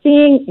said, we're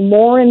seeing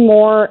more and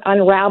more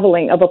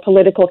unraveling of a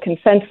political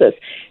consensus,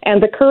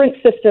 and the current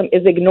system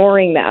is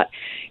ignoring that.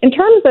 In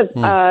terms of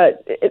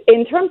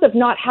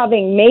not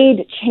having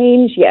made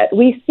change yet,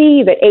 we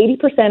see that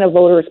 80% of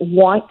voters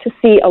want to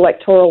see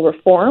electoral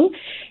reform.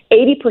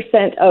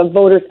 80% of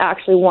voters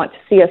actually want to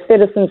see a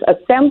citizens'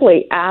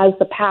 assembly as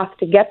the path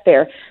to get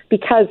there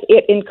because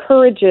it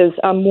encourages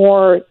a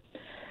more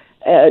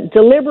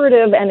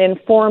deliberative and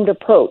informed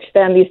approach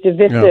than these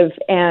divisive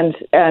and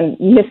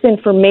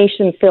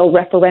misinformation-filled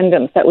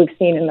referendums that we've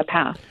seen in the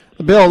past.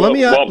 Bill, let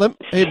me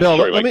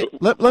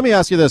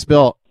ask you this,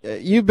 Bill.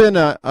 You've been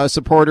a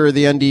supporter of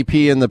the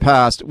NDP in the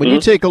past. When you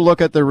take a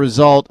look at the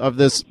result of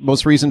this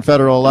most recent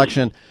federal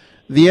election,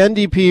 the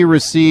NDP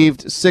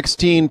received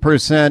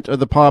 16% of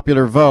the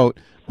popular vote,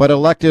 but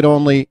elected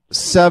only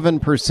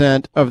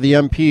 7% of the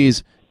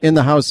MPs in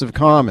the House of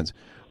Commons.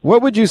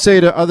 What would you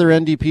say to other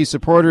NDP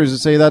supporters who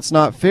say that's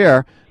not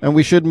fair and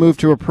we should move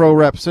to a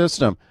pro-rep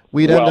system?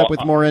 We'd end up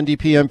with more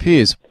NDP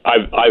MPs.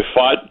 I've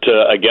fought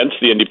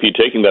against the NDP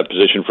taking that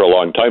position for a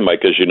long time,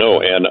 Mike, as you know,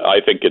 and I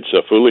think it's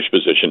a foolish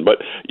position. But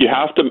you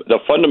have to, the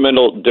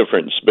fundamental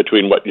difference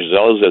between what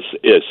Giselle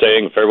is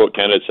saying, Fair Vote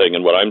Canada is saying,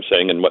 and what I'm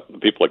saying, and what the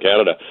people of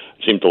Canada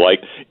seem to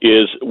like,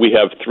 is we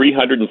have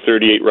 338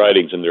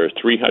 ridings, and there are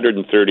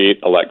 338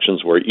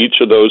 elections where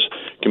each of those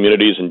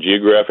communities and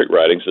geographic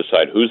ridings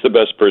decide who's the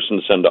best person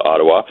to send to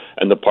Ottawa,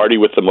 and the party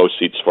with the most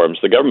seats forms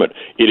the government.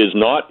 It is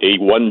not a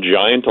one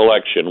giant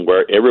election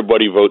where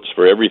everybody votes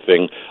for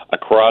everything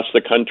across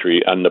the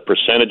country, and the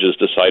percentages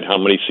decide how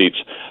many seats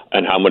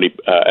and how many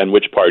and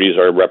which parties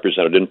are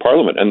represented in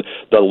Parliament. And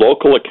the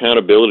local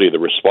accountability, the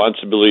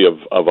responsibility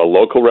of a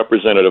local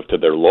representative to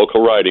their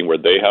local riding, where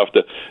they have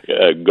to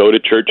go to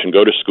church and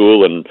go to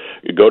school and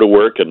go to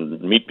work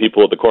and meet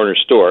people at the corner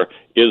store,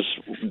 is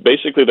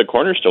basically the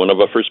cornerstone of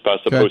a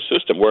first-past-the-post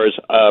system. Whereas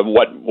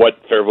what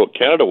Fair Vote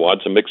Canada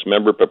wants, a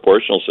mixed-member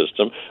proportional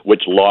system,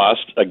 which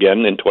lost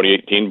again in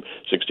 2018,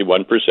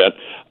 61%.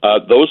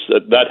 Those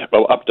that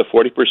up to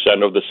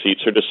 40% of the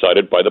seats are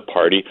decided by the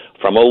party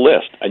from a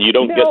list, and you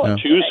don't get to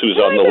choose who's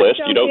on the list.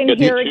 You don't get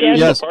to choose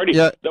the party.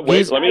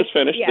 Wait, let me just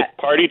finish. The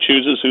party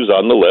chooses who's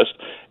on the list.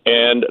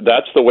 And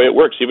that's the way it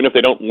works. Even if they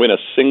don't win a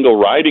single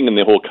riding in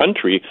the whole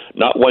country,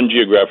 not one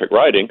geographic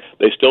riding,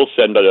 they still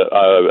send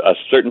a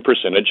certain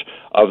percentage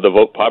of the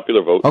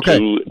popular vote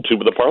to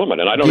the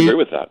Parliament. And I don't agree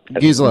with that.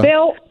 Gisela.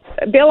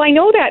 Bill, I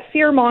know that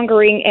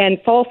fear-mongering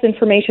and false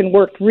information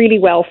worked really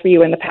well for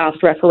you in the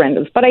past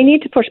referendums, but I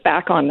need to push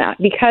back on that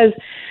because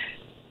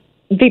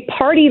the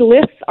party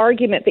lists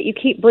argument that you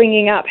keep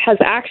bringing up has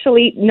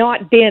actually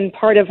not been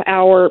part of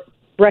our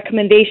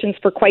recommendations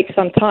for quite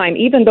some time,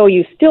 even though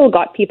you still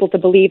got people to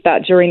believe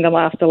that during the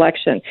last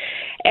election.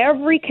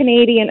 Every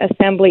Canadian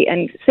Assembly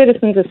and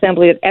Citizens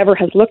Assembly that ever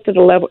has looked at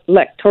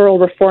electoral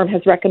reform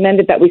has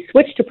recommended that we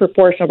switch to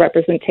proportional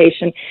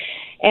representation.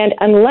 And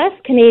unless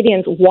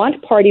Canadians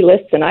want party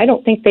lists, and I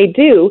don't think they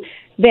do,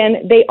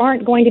 then they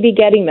aren't going to be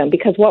getting them,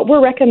 because what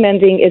we're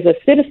recommending is a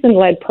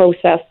citizen-led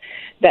process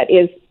that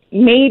is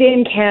made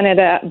in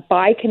Canada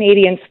by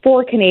Canadians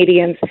for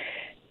Canadians,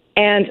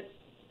 and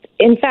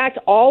In fact,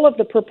 all of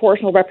the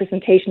proportional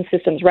representation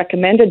systems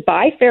recommended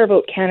by Fair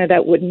Vote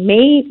Canada would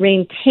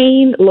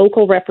maintain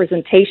local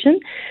representation.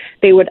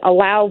 They would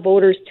allow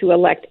voters to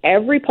elect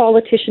every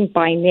politician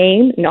by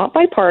name, not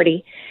by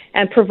party,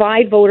 and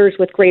provide voters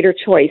with greater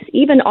choice,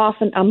 even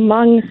often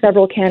among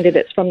several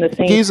candidates from the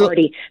same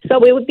party.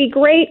 So it would be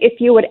great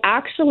if you would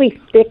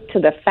actually stick to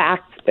the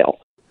facts, Bill.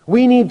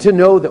 We need to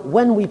know that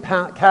when we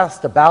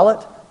cast a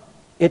ballot,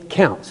 it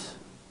counts.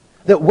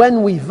 That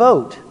when we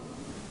vote,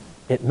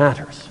 it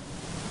matters.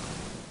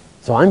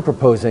 So I'm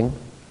proposing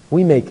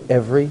we make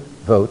every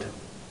vote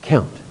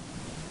count.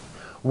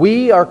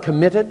 We are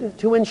committed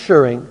to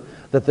ensuring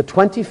that the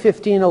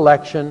 2015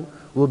 election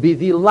will be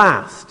the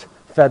last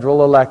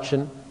federal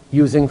election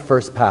using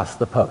first past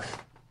the post.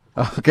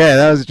 Okay,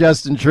 that was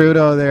Justin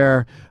Trudeau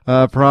there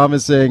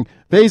promising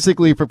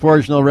basically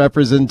proportional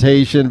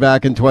representation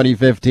back in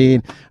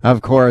 2015.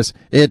 Of course,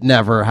 it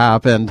never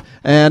happened,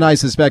 and I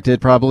suspect it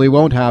probably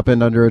won't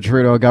happen under a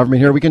Trudeau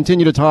government here. We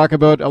continue to talk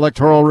about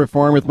electoral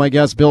reform with my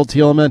guests Bill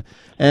Thielman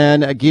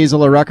and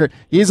Gisela Ruckert.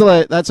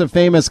 Gisela, that's a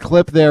famous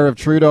clip there of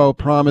Trudeau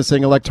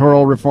promising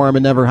electoral reform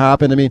and never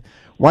happened. I mean,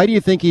 why do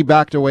you think he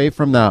backed away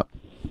from that?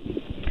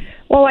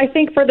 Well, I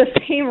think for the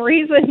same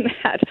reason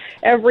that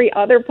every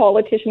other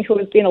politician who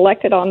has been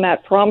elected on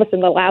that promise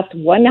in the last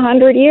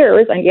 100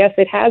 years, and yes,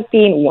 it has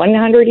been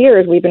 100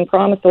 years we've been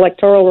promised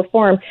electoral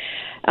reform,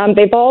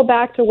 they've all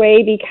backed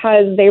away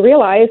because they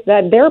realize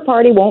that their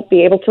party won't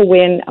be able to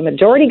win a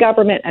majority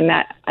government, and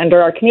that under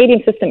our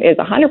Canadian system is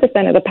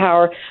 100% of the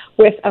power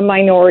with a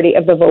minority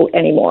of the vote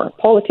anymore.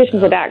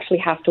 Politicians would actually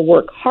have to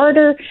work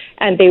harder,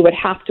 and they would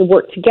have to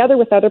work together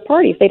with other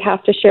parties. They'd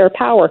have to share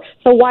power.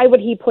 So why would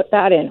he put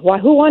that in? Why?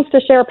 Who wants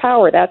to share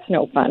power? That's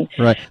no fun.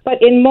 Right.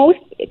 But in most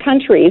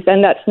countries,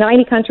 and that's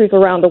 90 countries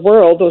around the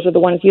world, those are the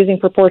ones using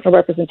proportional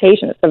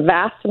representation. It's the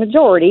vast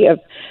majority of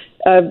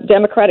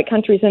democratic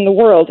countries in the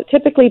world.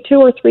 Typically 2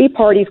 or 3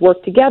 parties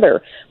work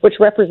together, which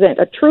represent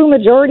a true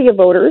majority of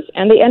voters,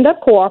 and they end up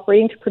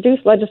cooperating to produce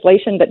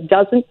legislation that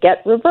doesn't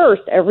get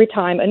reversed every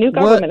time a new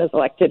government is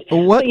elected.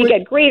 So you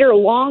get greater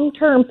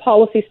long-term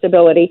policy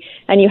stability,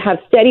 and you have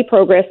steady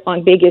progress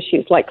on big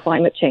issues like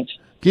climate change.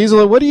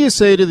 Gisela, what do you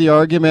say to the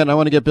argument, I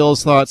want to get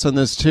Bill's thoughts on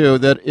this too,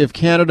 that if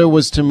Canada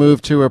was to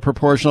move to a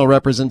proportional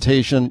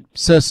representation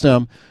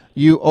system,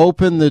 you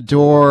open the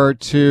door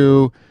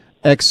to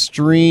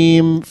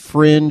extreme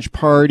fringe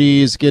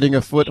parties getting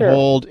a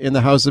foothold in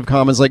the House of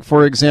Commons? Like,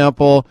 for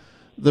example,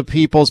 the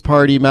People's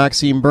Party,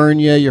 Maxime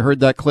Bernier, you heard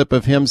that clip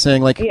of him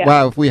saying, like,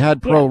 wow, if we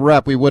had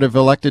pro-rep, we would have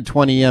elected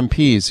 20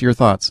 MPs. Your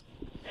thoughts?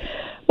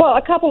 Well,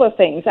 a couple of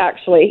things,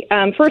 actually.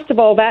 First of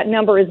all, that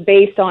number is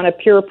based on a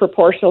pure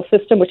proportional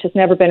system, which has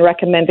never been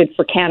recommended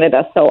for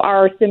Canada. So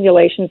our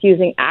simulations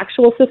using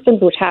actual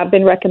systems, which have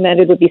been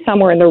recommended, would be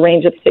somewhere in the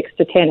range of 6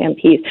 to 10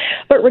 MPs.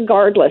 But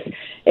regardless,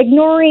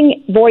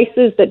 ignoring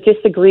voices that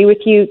disagree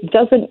with you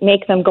doesn't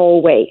make them go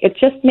away. It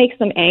just makes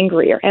them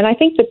angrier. And I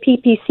think the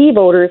PPC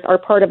voters are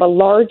part of a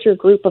larger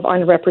group of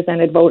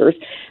unrepresented voters.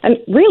 And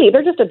really,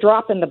 they're just a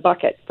drop in the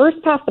bucket.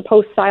 First past the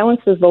post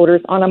silences voters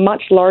on a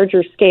much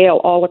larger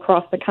scale all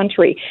across the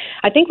country.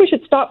 I think we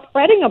should stop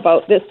fretting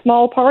about this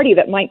small party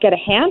that might get a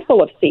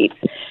handful of seats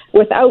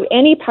without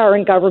any power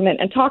in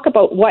government and talk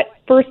about what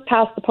first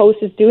past the post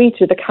is doing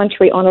to the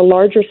country on a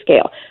larger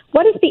scale.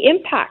 What is the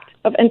impact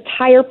of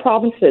entire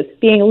provinces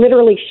being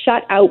literally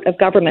shut out of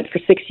government for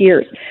 6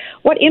 years?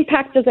 What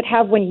impact does it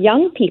have when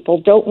young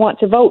people don't want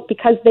to vote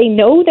because they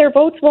know their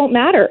votes won't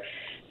matter?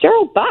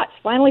 Gerald Butts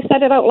finally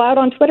said it out loud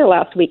on Twitter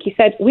last week. He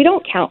said, we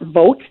don't count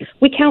votes,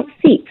 we count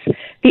seats.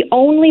 The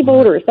only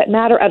voters that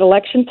matter at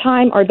election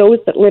time are those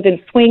that live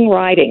in swing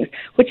ridings,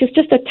 which is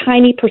just a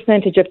tiny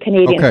percentage of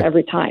Canadians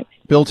every time.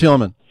 Bill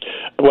Thielman.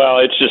 Well,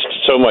 it's just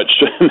so much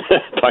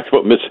talk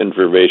about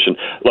misinformation.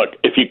 Look,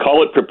 if you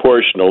call it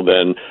proportional,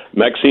 then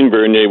Maxime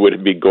Bernier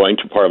would be going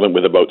to Parliament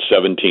with about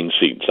 17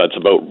 seats. That's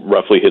about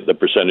roughly hit the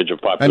percentage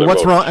of popular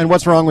vote. And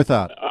what's wrong with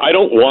that? I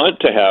don't want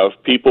to have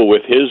people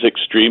with his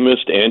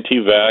extremist,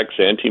 anti-vax,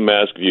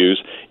 anti-mask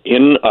views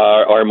in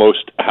our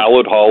most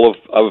hallowed hall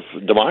of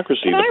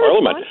democracy, the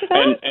Parliament.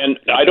 And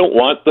I don't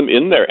want them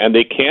in there. And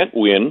they can't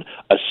win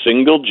a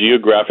single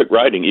geographic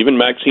riding. Even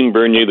Maxime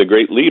Bernier, the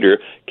great leader,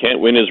 can't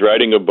win his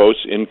riding of Beauce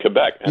in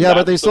Quebec. And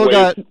but they still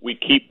we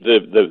keep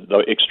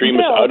the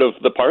extremists out of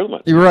the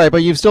Parliament. You're right,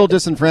 but you've still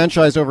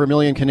disenfranchised over 1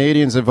 million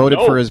Canadians that voted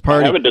for his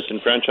party. I haven't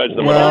disenfranchised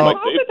them at all.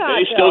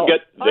 They still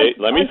get.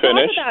 Let me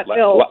finish.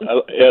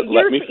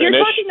 Let me finish. You're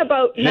talking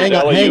about. Hang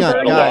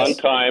on, guys. A long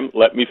time.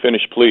 Let me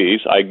finish, please.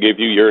 I give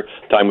you your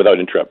time without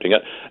interrupting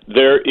it.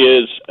 There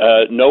is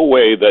no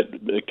way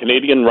that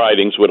Canadian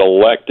ridings would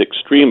elect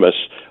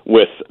extremists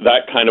with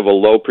that kind of a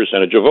low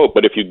percentage of vote.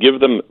 But if you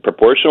give them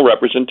proportional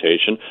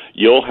representation,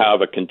 you'll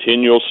have a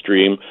continual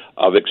stream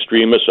of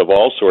extremists of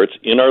all sorts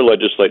in our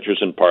legislatures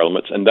and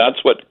parliaments. And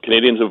that's what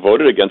Canadians have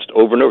voted against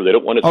over and over. They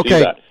don't want to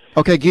see that.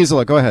 Okay,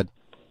 Gisela, go ahead.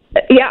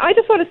 Yeah, I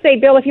just want to say,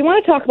 Bill, if you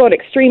want to talk about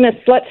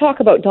extremists, let's talk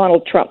about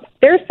Donald Trump.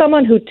 There's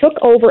someone who took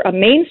over a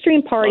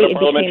mainstream party and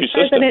became president.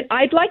 System.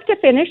 I'd like to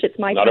finish. It's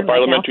my Not turn a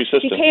parliamentary right now.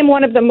 system. Became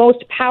one of the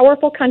most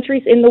powerful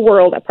countries in the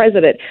world, a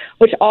president,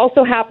 which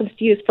also happens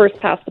to use first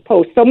past the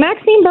post. So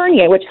Maxime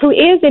Bernier, who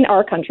is in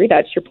our country,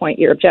 that's your point,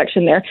 your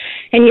objection there,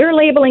 and you're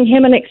labeling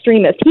him an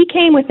extremist. He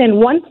came within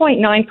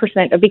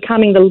 1.9% of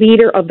becoming the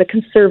leader of the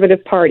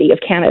Conservative Party of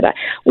Canada.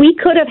 We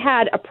could have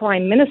had a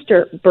Prime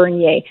Minister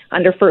Bernier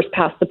under first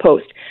past the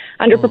post.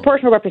 Under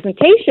proportional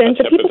representation,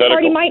 the People's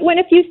Party might win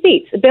a few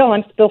seats. Bill,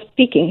 I'm still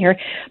speaking here,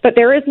 but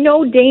there is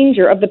no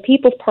danger of the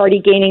People's Party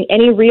gaining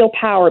any real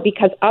power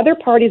because other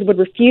parties would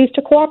refuse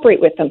to cooperate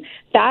with them.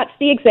 That's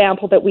the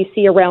example that we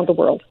see around the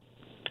world.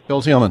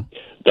 Bill Thielman.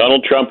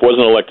 Donald Trump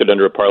wasn't elected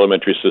under a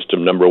parliamentary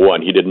system, number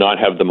one. He did not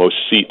have the most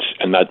seats,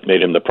 and that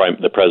made him the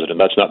president.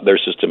 That's not their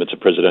system. It's a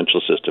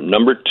presidential system.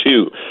 Number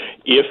two,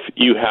 if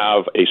you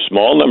have a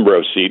small number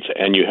of seats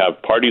and you have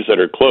parties that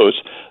are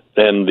close,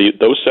 then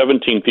those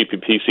 17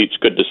 PPP seats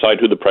could decide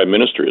who the prime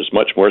minister is,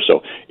 much more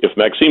so. If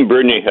Maxime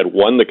Bernier had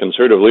won the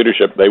Conservative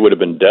leadership, they would have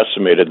been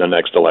decimated in the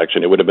next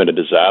election. It would have been a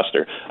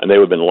disaster, and they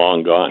would have been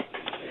long gone.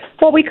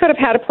 Well, we could have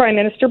had a Prime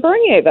Minister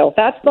Bernier, though.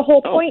 That's the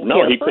whole point here.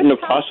 No, he couldn't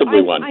have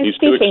possibly won. He's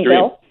too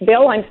extreme.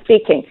 Bill, I'm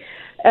speaking.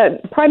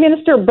 Prime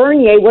Minister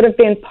Bernier would have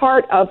been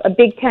part of a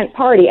big tent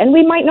party, and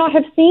we might not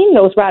have seen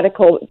those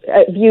radical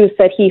views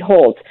that he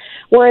holds.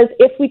 Whereas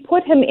if we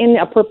put him in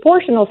a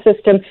proportional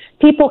system,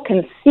 people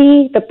can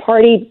see the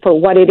party for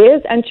what it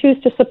is and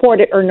choose to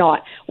support it or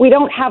not. We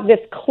don't have this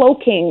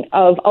cloaking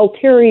of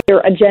ulterior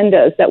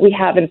agendas that we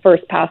have in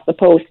first past the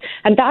post.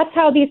 And that's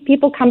how these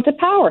people come to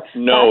power.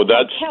 No,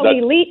 that's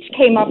Kelly Leach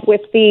came up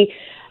with the,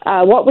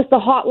 what was the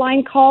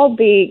hotline called?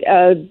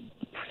 The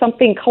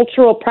something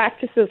cultural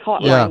practices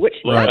hotline, which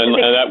and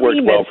that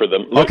worked well for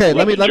them. Look,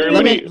 let me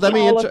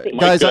Germany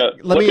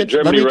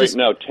right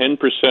now,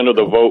 10% of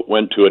the vote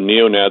went to a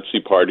neo-Nazi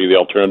party, the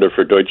Alternative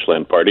for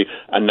Deutschland party,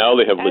 and now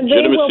they have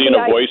legitimacy and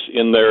a voice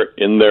in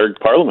their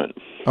parliament.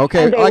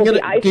 Okay, and they will be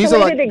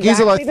isolated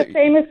exactly the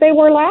same as they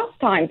were last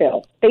time,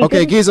 Bill.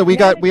 Okay, Giza,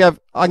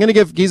 I'm going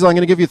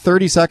to give you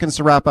 30 seconds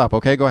to wrap up.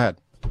 Okay, go ahead.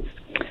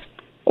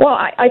 Well,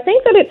 I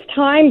think that it's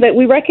time that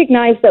we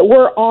recognize that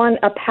we're on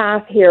a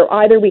path here.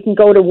 Either we can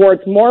go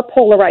towards more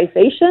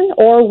polarization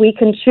or we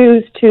can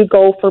choose to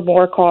go for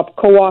more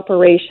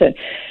cooperation.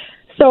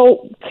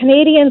 So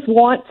Canadians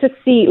want to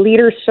see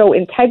leaders show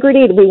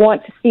integrity. We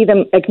want to see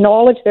them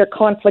acknowledge their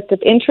conflict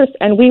of interest,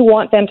 and we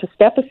want them to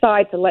step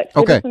aside to let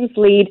citizens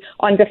lead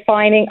on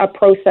defining a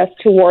process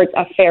towards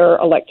a fairer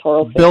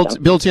electoral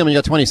system. Bill Thielman, you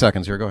got 20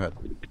 seconds here. Go ahead.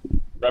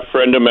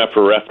 Referendum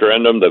after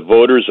referendum, the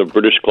voters of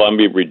British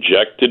Columbia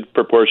rejected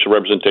proportional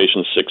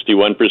representation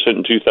 61%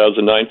 in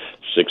 2009,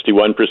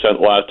 61%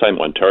 last time.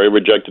 Ontario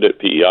rejected it.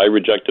 PEI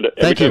rejected it.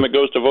 Every time it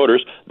goes to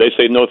voters, they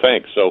say no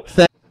thanks. So,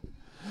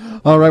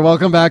 all right,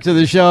 welcome back to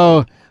the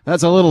show.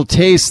 That's a little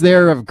taste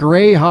there of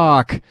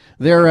Greyhawk.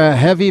 They're a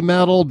heavy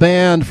metal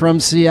band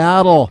from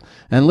Seattle.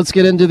 And let's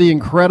get into the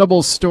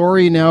incredible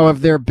story now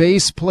of their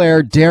bass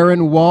player,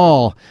 Darren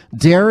Wall.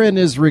 Darren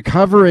is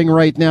recovering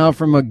right now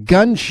from a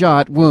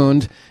gunshot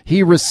wound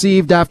he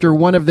received after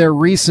one of their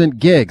recent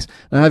gigs.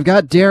 Now, I've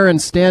got Darren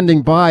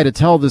standing by to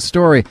tell the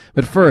story.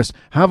 But first,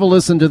 have a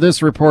listen to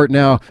this report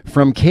now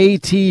from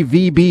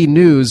KTVB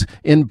News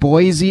in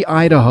Boise,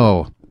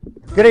 Idaho.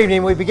 Good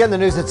evening. We begin the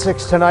news at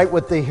 6 tonight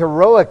with the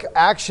heroic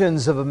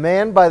actions of a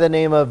man by the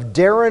name of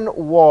Darren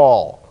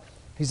Wall.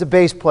 He's a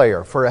bass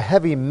player for a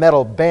heavy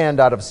metal band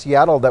out of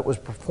Seattle that was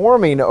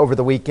performing over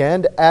the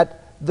weekend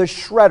at The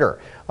Shredder,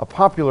 a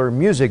popular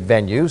music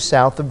venue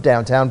south of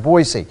downtown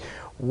Boise.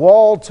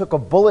 Wall took a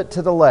bullet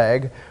to the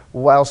leg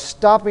while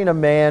stopping a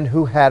man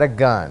who had a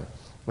gun.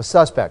 The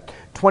suspect,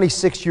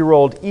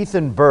 26-year-old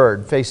Ethan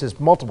Bird, faces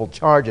multiple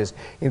charges,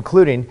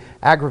 including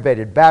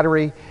aggravated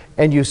battery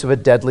and use of a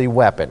deadly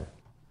weapon.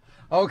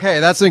 Okay,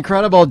 that's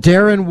incredible.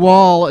 Darren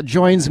Wall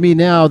joins me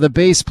now, the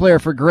bass player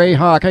for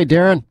Greyhawk. Hey,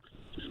 Darren.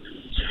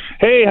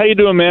 Hey, how you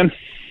doing, man?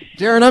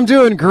 Darren, I'm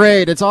doing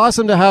great. It's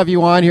awesome to have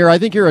you on here. I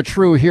think you're a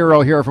true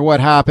hero here for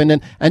what happened.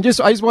 And I just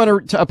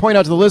want to point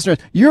out to the listeners,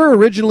 you're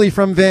originally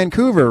from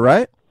Vancouver,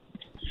 right?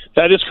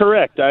 That is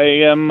correct. I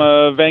am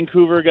a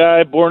Vancouver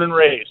guy, born and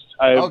raised.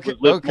 I've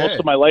lived most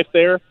of my life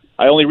there.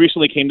 I only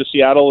recently came to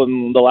Seattle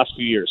in the last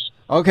few years.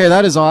 Okay,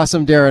 that is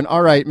awesome, Darren.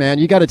 All right, man,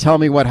 you got to tell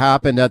me what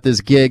happened at this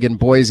gig in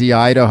Boise,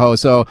 Idaho.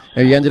 So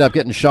you ended up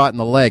getting shot in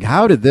the leg.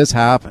 How did this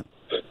happen?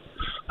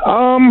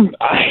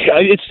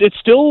 It's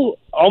still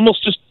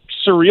almost just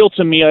surreal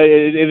to me.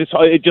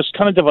 It just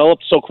kind of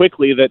developed so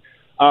quickly that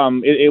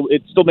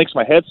it still makes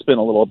my head spin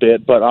a little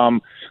bit. But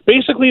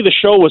basically, the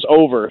show was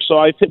over. So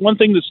I think one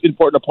thing that's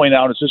important to point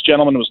out is this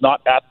gentleman was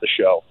not at the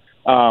show.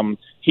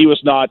 He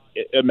was not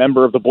a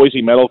member of the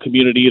Boise metal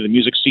community, the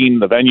music scene,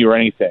 the venue, or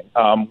anything.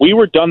 We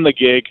were done the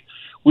gig.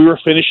 We were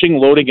finishing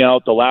loading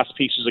out the last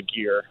pieces of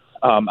gear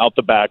out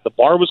the back. The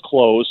bar was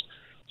closed.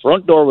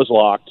 Front door was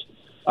locked.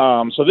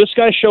 So this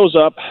guy shows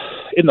up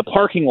in the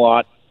parking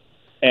lot,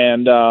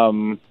 and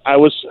I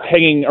was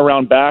hanging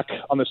around back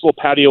on this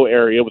little patio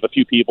area with a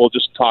few people,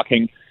 just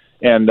talking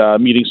and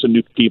meeting some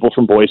new people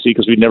from Boise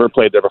because we'd never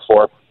played there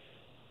before.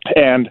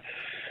 And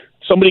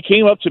somebody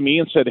came up to me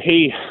and said,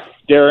 "Hey,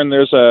 Darren,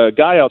 there's a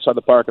guy outside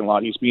the parking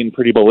lot. He's being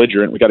pretty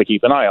belligerent. We got to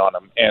keep an eye on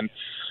him." And,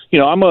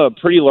 I'm a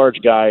pretty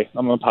large guy.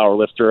 I'm a power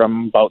lifter.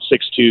 I'm about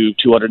 6'2",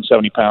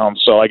 270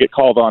 pounds. So I get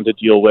called on to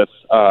deal with,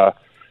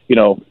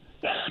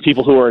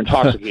 people who are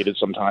intoxicated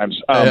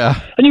sometimes.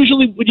 And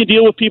usually when you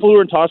deal with people who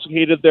are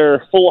intoxicated,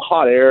 they're full of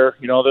hot air,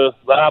 the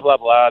blah, blah,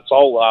 blah. It's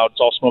all loud.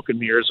 It's all smoke and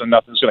mirrors, and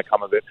nothing's going to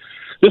come of it.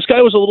 This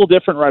guy was a little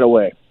different right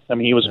away. I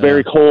mean, he was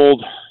very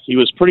cold. He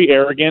was pretty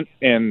arrogant,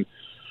 and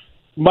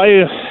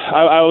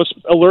I was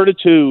alerted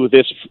to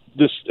this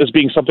as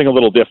being something a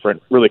little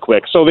different really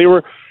quick. So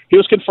he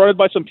was confronted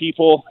by some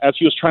people as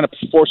he was trying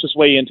to force his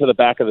way into the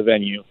back of the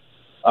venue.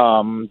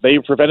 They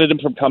prevented him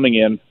from coming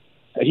in.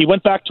 He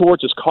went back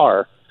towards his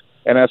car,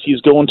 and as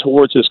he's going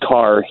towards his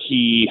car,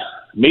 he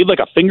made like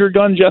a finger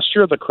gun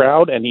gesture at the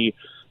crowd, and he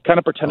kind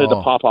of pretended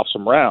to pop off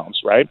some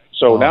rounds, right?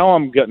 So now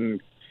I'm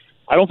getting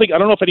I don't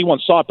know if anyone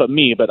saw it but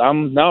me, but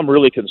I'm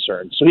really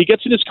concerned. So he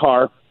gets in his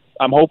car.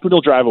 I'm hoping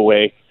he'll drive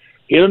away.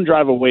 He doesn't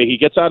drive away. He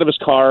gets out of his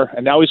car,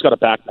 and now he's got a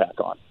backpack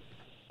on.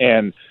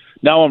 And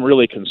now I'm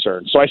really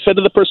concerned. So I said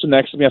to the person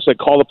next to me, I said,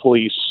 "Call the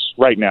police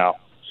right now."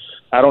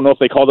 I don't know if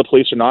they called the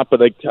police or not,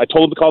 but I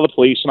told them to call the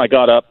police, and I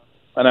got up,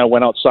 and I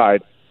went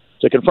outside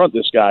to confront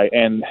this guy.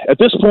 And at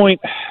this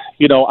point,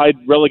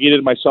 I'd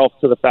relegated myself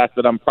to the fact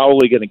that I'm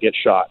probably going to get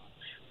shot.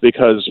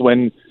 Because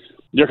when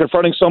you're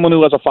confronting someone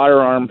who has a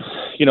firearm,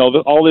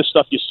 all this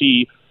stuff you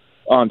see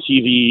on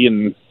TV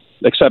and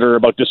et cetera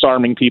about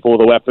disarming people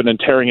with a weapon and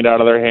tearing it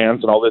out of their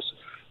hands and all this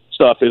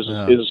stuff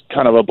is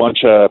kind of a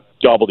bunch of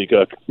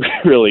gobbledygook,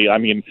 really. I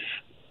mean,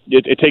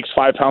 it takes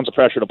 5 pounds of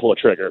pressure to pull a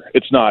trigger.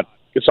 It's not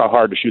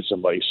hard to shoot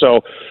somebody.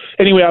 So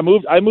anyway, I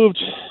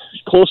moved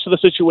close to the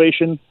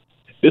situation.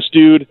 This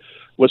dude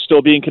was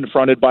still being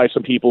confronted by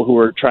some people who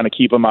were trying to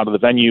keep him out of the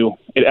venue.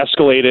 It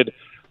escalated.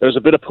 There was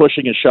a bit of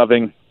pushing and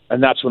shoving,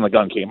 and that's when the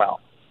gun came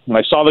out. When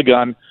I saw the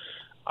gun,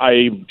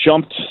 I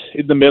jumped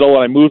in the middle,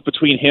 and I moved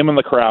between him and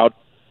the crowd,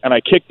 and I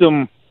kicked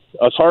him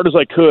as hard as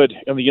I could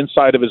in the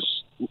inside of his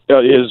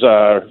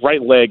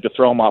right leg to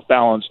throw him off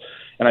balance,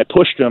 and I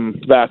pushed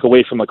him back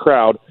away from the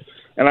crowd.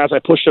 And as I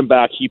pushed him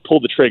back, he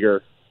pulled the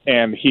trigger,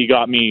 and he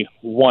got me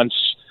once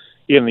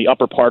in the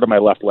upper part of my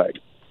left leg.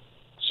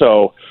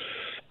 So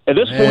at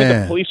this point,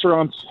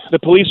 the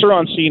police are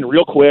on scene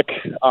real quick.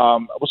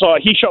 So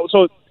he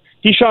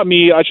shot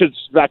me. I should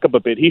back up a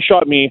bit. He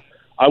shot me.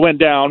 I went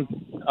down.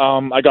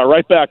 I got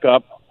right back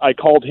up. I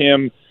called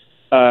him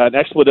an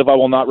expletive I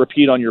will not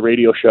repeat on your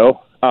radio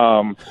show.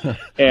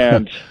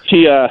 And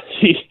he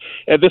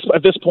at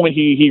this point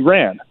he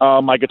ran.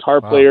 My guitar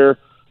player,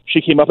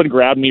 she came up and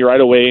grabbed me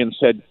right away and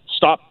said,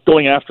 "Stop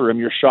going after him.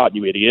 You're shot,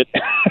 you idiot."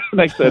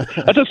 And I said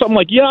something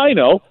like, "Yeah, I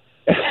know."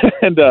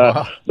 And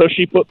so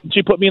she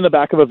put me in the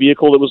back of a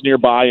vehicle that was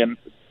nearby and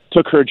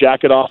took her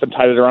jacket off and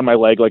tied it around my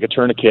leg like a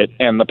tourniquet.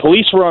 And the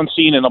police were on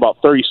scene in about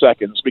 30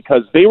 seconds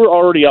because they were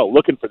already out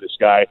looking for this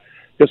guy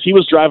because he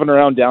was driving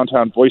around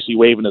downtown Boise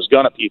waving his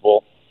gun at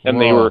people, and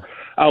they were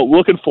out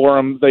looking for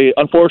him. They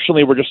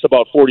unfortunately were just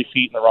about 40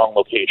 feet in the wrong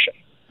location.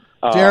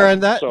 Darren,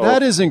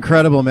 that is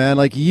incredible, man.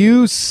 Like,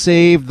 you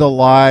saved the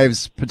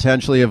lives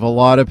potentially of a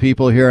lot of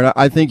people here, and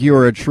I think you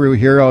are a true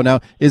hero.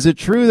 Now, is it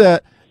true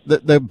that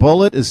the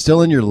bullet is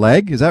still in your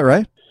leg? Is that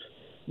right?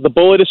 The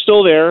bullet is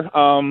still there.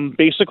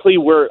 Basically,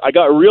 I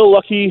got real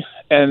lucky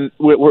and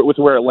with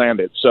where it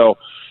landed. So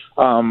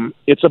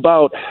it's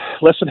about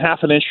less than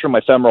half an inch from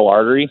my femoral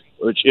artery,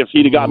 which if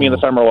he'd have got me in the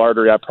femoral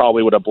artery, I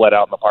probably would have bled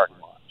out in the parking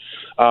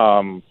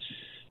lot.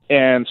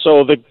 And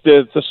so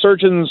the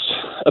surgeon's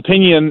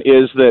opinion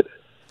is that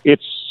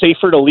it's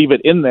safer to leave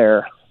it in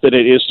there than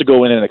it is to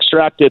go in and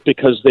extract it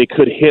because they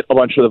could hit a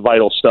bunch of the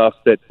vital stuff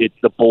that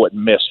the bullet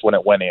missed when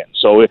it went in.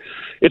 So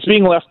it's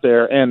being left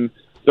there. And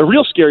the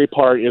real scary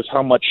part is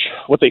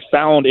what they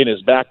found in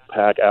his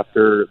backpack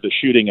after the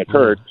shooting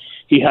occurred.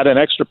 He had an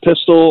extra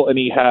pistol, and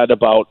he had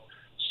about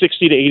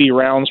 60 to 80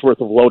 rounds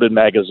worth of loaded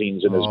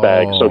magazines in his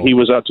bag. So he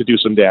was out to do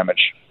some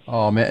damage.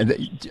 Oh, man.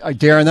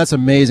 Darren, that's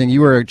amazing.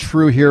 You were a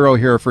true hero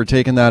here for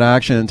taking that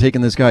action and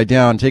taking this guy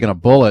down, taking a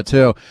bullet,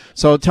 too.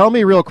 So tell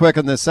me real quick,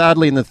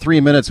 sadly, in the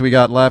 3 minutes we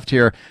got left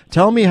here,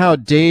 tell me how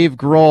Dave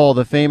Grohl,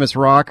 the famous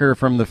rocker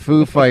from the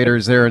Foo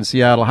Fighters there in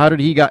Seattle, how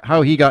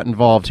he got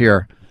involved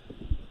here?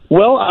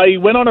 Well, I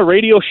went on a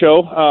radio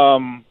show,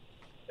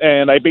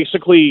 and I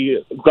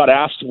basically got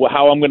asked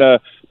how I'm going to,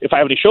 if I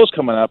have any shows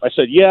coming up. I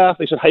said, yeah.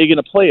 They said, how are you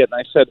going to play it? And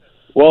I said,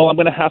 well, I'm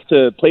going to have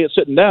to play it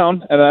sitting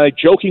down. And I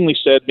jokingly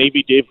said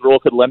maybe Dave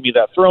Grohl could lend me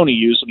that throne he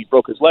used when he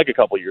broke his leg a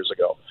couple years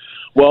ago.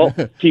 Well,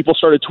 people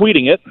started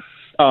tweeting it.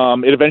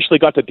 It eventually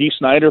got to Dee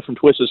Snider from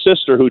Twisted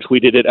Sister, who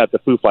tweeted it at the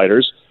Foo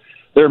Fighters.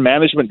 Their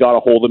management got a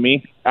hold of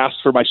me,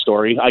 asked for my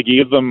story. I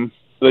gave them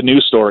the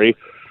news story.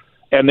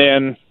 And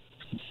then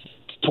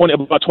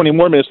about 20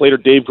 more minutes later,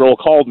 Dave Grohl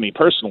called me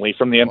personally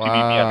from the MTV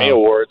VMA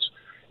Awards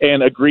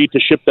and agreed to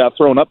ship that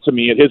throne up to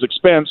me at his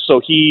expense.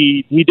 So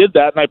he did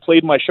that, and I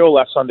played my show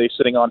last Sunday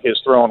sitting on his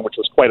throne, which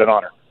was quite an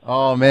honor.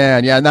 Oh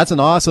man, yeah, and that's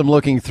an awesome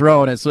looking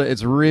throw, and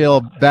it's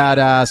real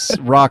badass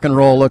rock and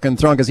roll looking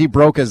throw because he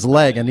broke his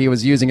leg and he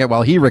was using it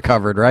while he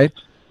recovered, right?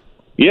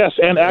 Yes,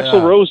 and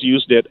Axl Rose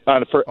used it.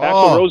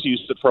 Axl Rose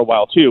used it for a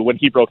while too when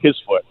he broke his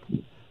foot.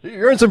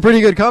 You're in some pretty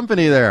good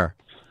company there.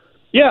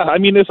 Yeah, I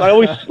mean, I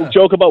always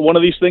joke about one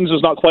of these things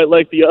is not quite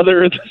like the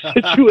other in the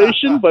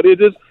situation, but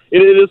it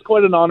is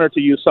quite an honor to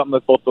use something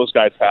that both those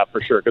guys have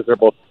for sure because they're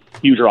both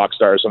huge rock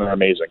stars and they're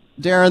amazing.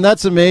 Darren,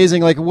 that's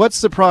amazing. Like,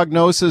 what's the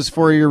prognosis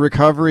for your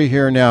recovery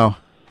here now?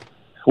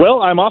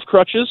 Well, I'm off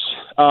crutches.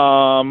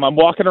 I'm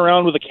walking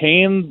around with a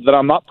cane that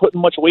I'm not putting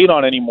much weight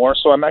on anymore,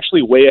 so I'm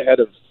actually way ahead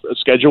of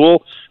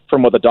schedule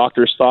from what the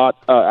doctors thought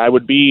I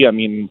would be. I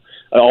mean,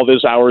 all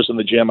those hours in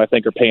the gym I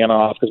think are paying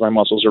off because my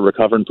muscles are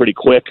recovering pretty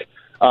quick.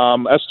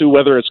 As to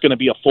whether it's going to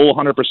be a full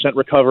 100%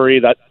 recovery,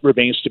 that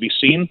remains to be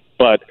seen.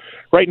 But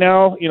right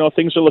now,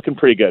 things are looking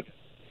pretty good.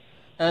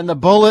 And the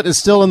bullet is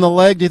still in the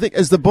leg. Do you think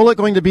is the bullet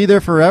going to be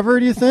there forever?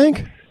 Do you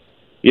think?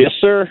 Yes,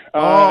 sir.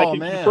 I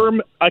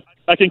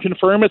can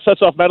confirm it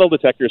sets off metal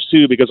detectors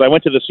too because I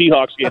went to the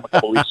Seahawks game a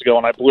couple weeks ago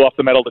and I blew off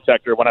the metal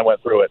detector when I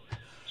went through it.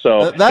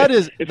 So that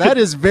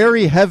is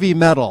very heavy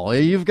metal.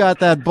 You've got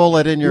that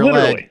bullet in your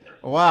leg.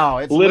 Wow,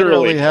 it's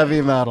literally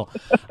heavy metal.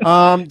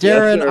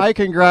 Darren, yes, I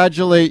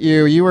congratulate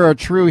you. You are a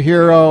true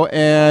hero,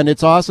 and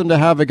it's awesome to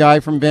have a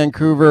guy from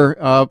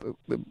Vancouver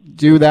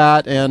do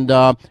that.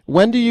 And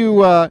when do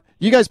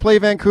you guys play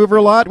Vancouver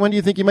a lot? When do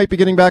you think you might be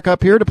getting back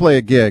up here to play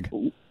a gig?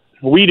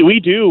 We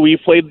do. We've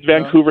played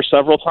Vancouver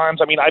several times.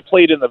 I mean, I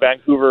played in the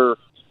Vancouver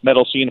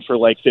metal scene for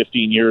like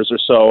 15 years or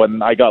so,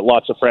 and I got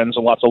lots of friends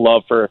and lots of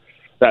love for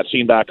that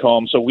scene back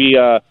home. So we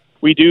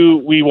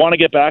want to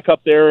get back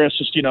up there. It's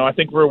just, I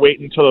think we're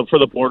waiting for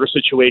the border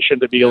situation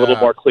to be a little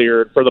more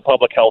clear, for the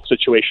public health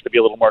situation to be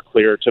a little more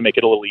clear, to make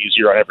it a little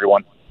easier on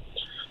everyone.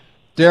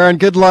 Darren,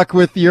 good luck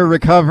with your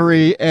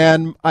recovery,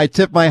 and I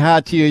tip my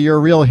hat to you. You're a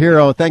real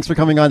hero. Thanks for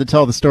coming on to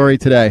tell the story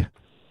today.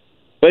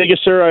 Thank you,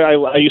 sir.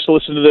 I used to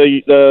listen to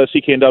the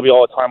CKNW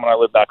all the time when I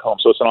lived back home,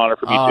 so it's an honor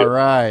for me too. All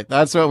right.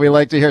 That's what we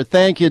like to hear.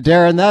 Thank you,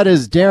 Darren. That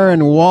is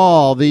Darren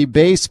Wall, the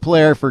bass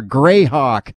player for Greyhawk.